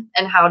human,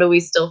 and how do we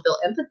still feel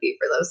empathy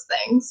for those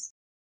things?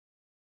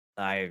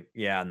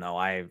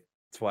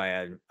 That's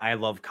why I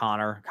love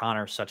Connor.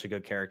 Connor's such a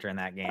good character in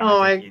that game. I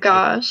Oh think my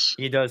gosh.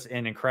 he does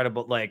an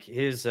incredible, like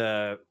his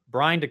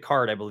Brian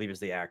Descartes, I believe, is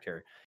the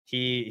actor.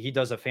 He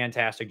does a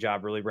fantastic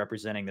job really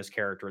representing this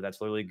character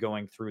that's literally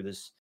going through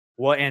this.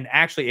 Well, and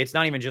actually, it's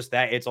not even just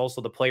that; it's also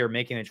the player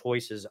making the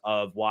choices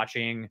of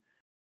watching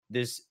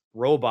this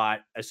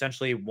robot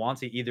essentially want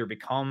to either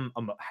become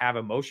have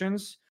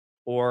emotions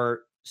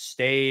or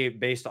stay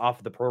based off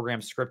of the program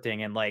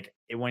scripting. And like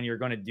when you're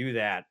going to do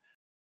that,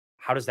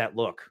 how does that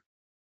look?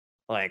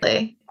 Like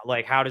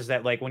how does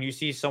that, like when you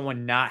see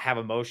someone not have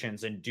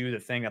emotions and do the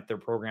thing that they're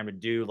programmed to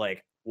do,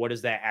 like what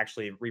is that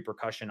actually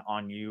repercussion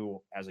on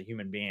you as a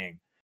human being?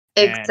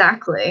 And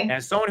Exactly.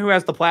 as someone who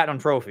has the platinum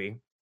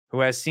trophy, who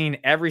has seen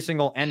every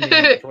single ending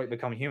of Detroit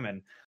Become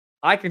Human,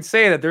 I can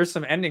say that there's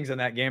some endings in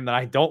that game that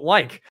I don't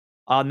like.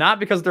 Not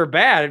because they're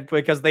bad,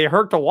 because they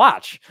hurt to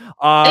watch.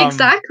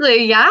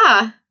 Exactly.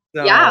 Yeah.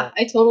 Yeah, So,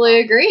 I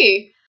totally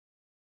agree.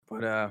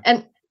 but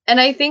And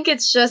I think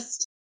it's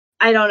just,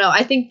 I don't know.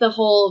 I think the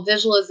whole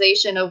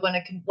visualization of when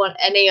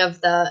any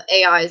of the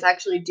AIs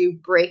actually do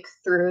break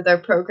through their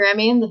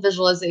programming, the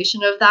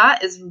visualization of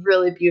that is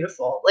really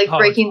beautiful. Like oh, it's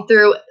breaking awesome.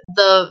 through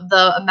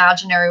the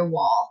imaginary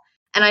wall.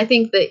 And I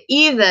think that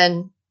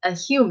even a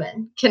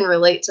human can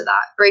relate to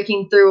that,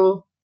 breaking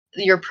through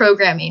your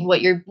programming,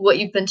 what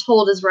you've been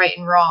told is right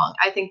and wrong.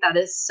 I think that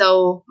is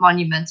so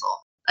monumental.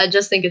 I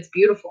just think it's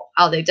beautiful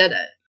how they did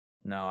it.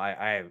 No,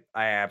 I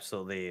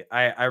absolutely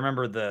I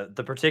remember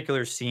the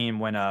particular scene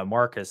when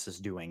Marcus is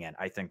doing it.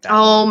 I think that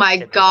Oh one my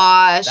hit me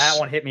gosh. that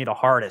one hit me the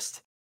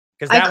hardest.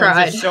 Because I that one's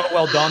cried. just so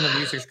well done. The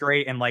music's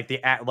great, and like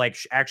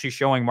actually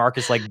showing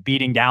Marcus like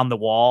beating down the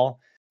wall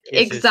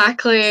is just so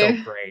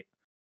Exactly. great.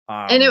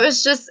 And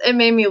it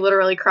made me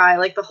literally cry.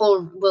 Like the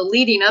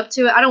leading up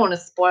to it. I don't want to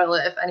spoil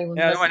it if anyone's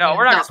Yeah, listening no,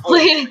 we're and not gonna not spoil it.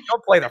 played it.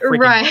 Don't play the freaking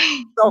game.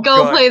 Right. So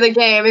Go good. play the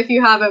game if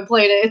you haven't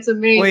played it. It's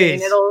amazing.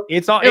 Please.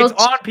 It's on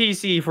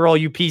PC for all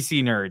you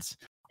PC nerds.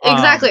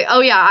 Exactly.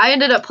 Oh yeah, I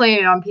ended up playing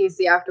it on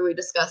PC after we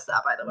discussed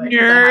that, by the way.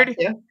 Nerd.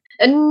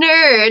 A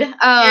nerd.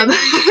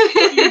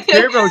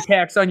 Turbo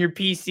tax on your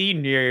PC,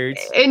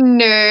 nerds. A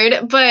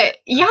nerd. But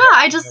yeah,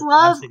 I just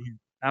love.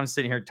 I'm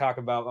sitting here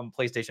talking about I'm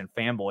PlayStation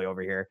fanboy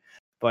over here.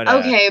 But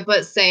okay,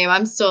 but same.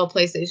 I'm still a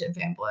PlayStation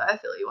fanboy. I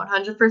feel you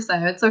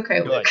 100%. It's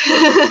okay, Luke.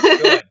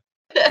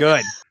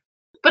 Good.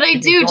 But I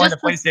do join just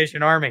the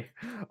PlayStation army.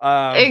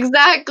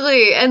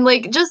 Exactly. And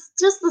like just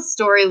the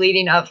story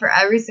leading up for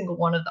every single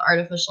one of the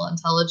artificial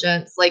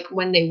intelligence, like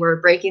when they were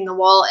breaking the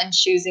wall and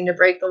choosing to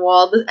break the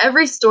wall,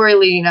 every story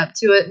leading up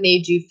to it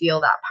made you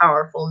feel that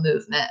powerful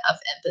movement of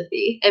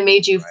empathy and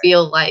made you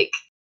feel like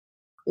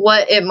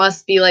what it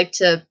must be like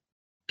to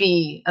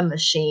be a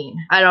machine.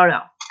 I don't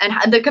know.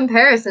 And the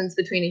comparisons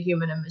between a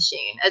human and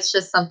machine, it's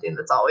just something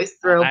that's always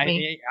thrilled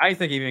me. I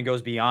think it even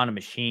goes beyond a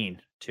machine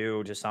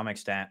too, to some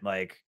extent.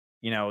 Like,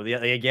 you know,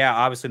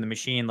 obviously the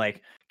machine,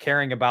 like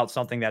caring about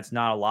something that's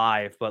not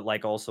alive, but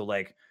like also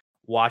like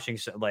watching,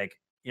 like,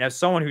 you know,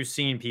 someone who's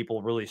seen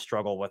people really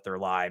struggle with their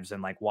lives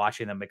and like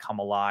watching them become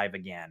alive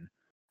again.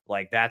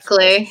 Like that's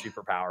also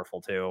super powerful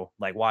too.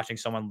 Like watching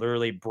someone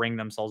literally bring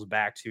themselves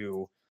back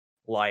to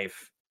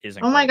life is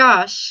incredible. Oh my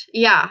gosh.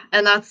 Yeah.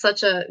 And that's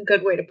such a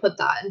good way to put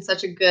that and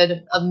such a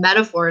good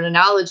metaphor and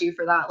analogy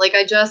for that. Like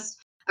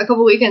a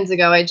couple weekends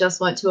ago, I just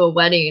went to a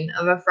wedding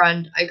of a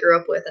friend I grew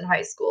up with in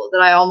high school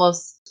that I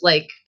almost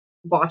like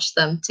watched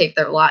them take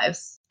their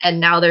lives.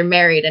 And now they're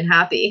married and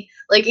happy.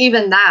 Like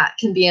even that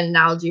can be an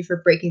analogy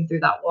for breaking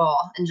through that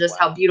wall and just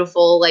how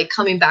beautiful, like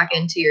coming back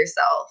into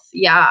yourself.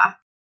 Yeah.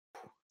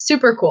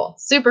 Super cool.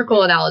 Super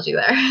cool analogy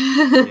there.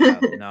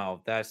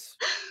 No, that's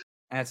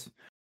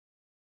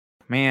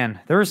man,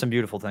 there are some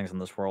beautiful things in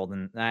this world,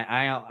 and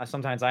I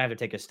sometimes I have to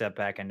take a step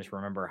back and just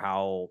remember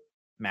how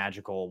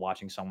magical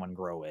watching someone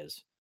grow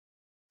is.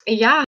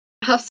 Yeah,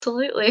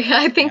 absolutely.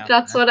 I think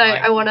that's what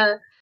I want to.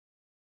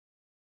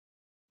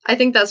 I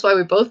think that's why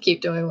we both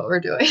keep doing what we're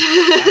doing.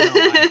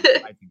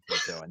 I think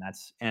so too,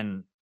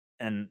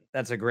 and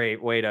that's a great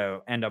way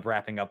to end up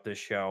wrapping up this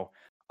show.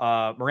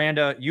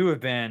 Miranda, you have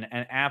been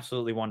an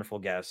absolutely wonderful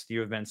guest. You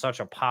have been such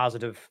a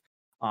positive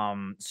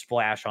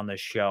splash on this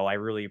show. I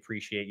really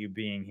appreciate you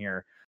being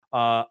here.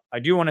 I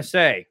do want to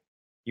say,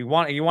 you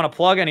want to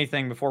plug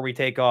anything before we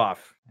take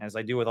off, as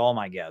I do with all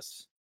my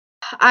guests.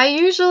 I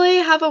usually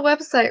have a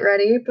website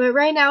ready, but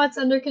right now it's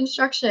under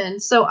construction.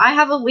 So I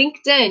have a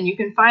LinkedIn. You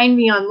can find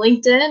me on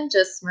LinkedIn,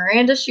 just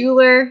Miranda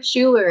Schuler.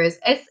 Schuler is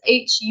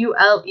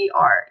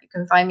Shuler. You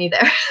can find me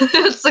there.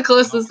 It's the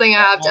closest thing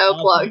I have to a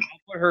plug.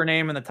 I'll put her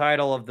name in the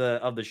title of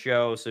the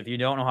show, so if you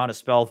don't know how to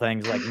spell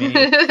things like me,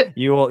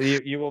 you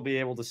will be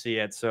able to see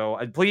it. So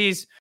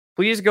please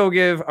go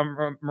give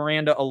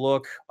Miranda a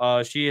look.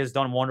 She has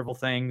done wonderful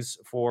things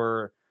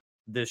for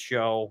this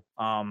show,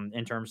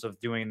 in terms of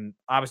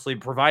obviously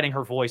providing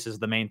her voice is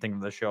the main thing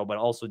of the show, but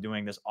also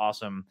doing this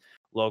awesome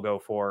logo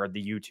for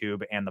the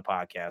YouTube and the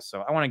podcast.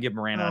 So I want to give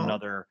Miranda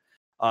another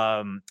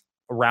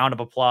round of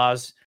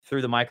applause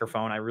through the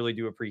microphone. I really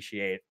do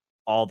appreciate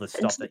all the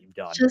stuff that you've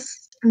done.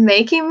 Just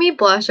making me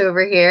blush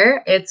over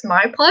here. It's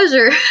my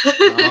pleasure.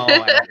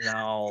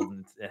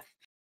 No,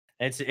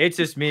 It's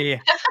just me.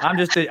 I'm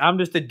just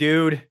a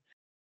dude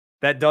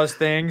that does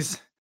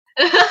things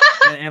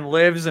and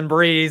lives and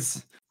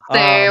breathes.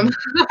 Same.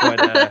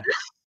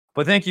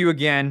 But thank you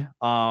again.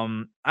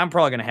 I'm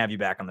probably gonna have you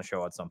back on the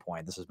show at some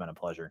point. This has been a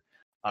pleasure.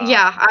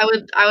 Yeah, I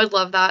would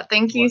love that.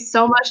 Thank you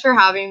so much for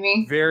having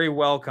me. Very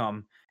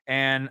welcome.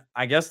 And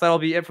I guess that'll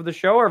be it for the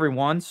show,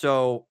 everyone.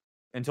 So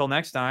until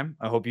next time,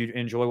 I hope you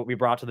enjoy what we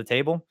brought to the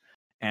table.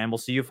 And we'll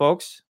see you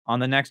folks on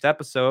the next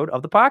episode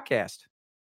of the podcast.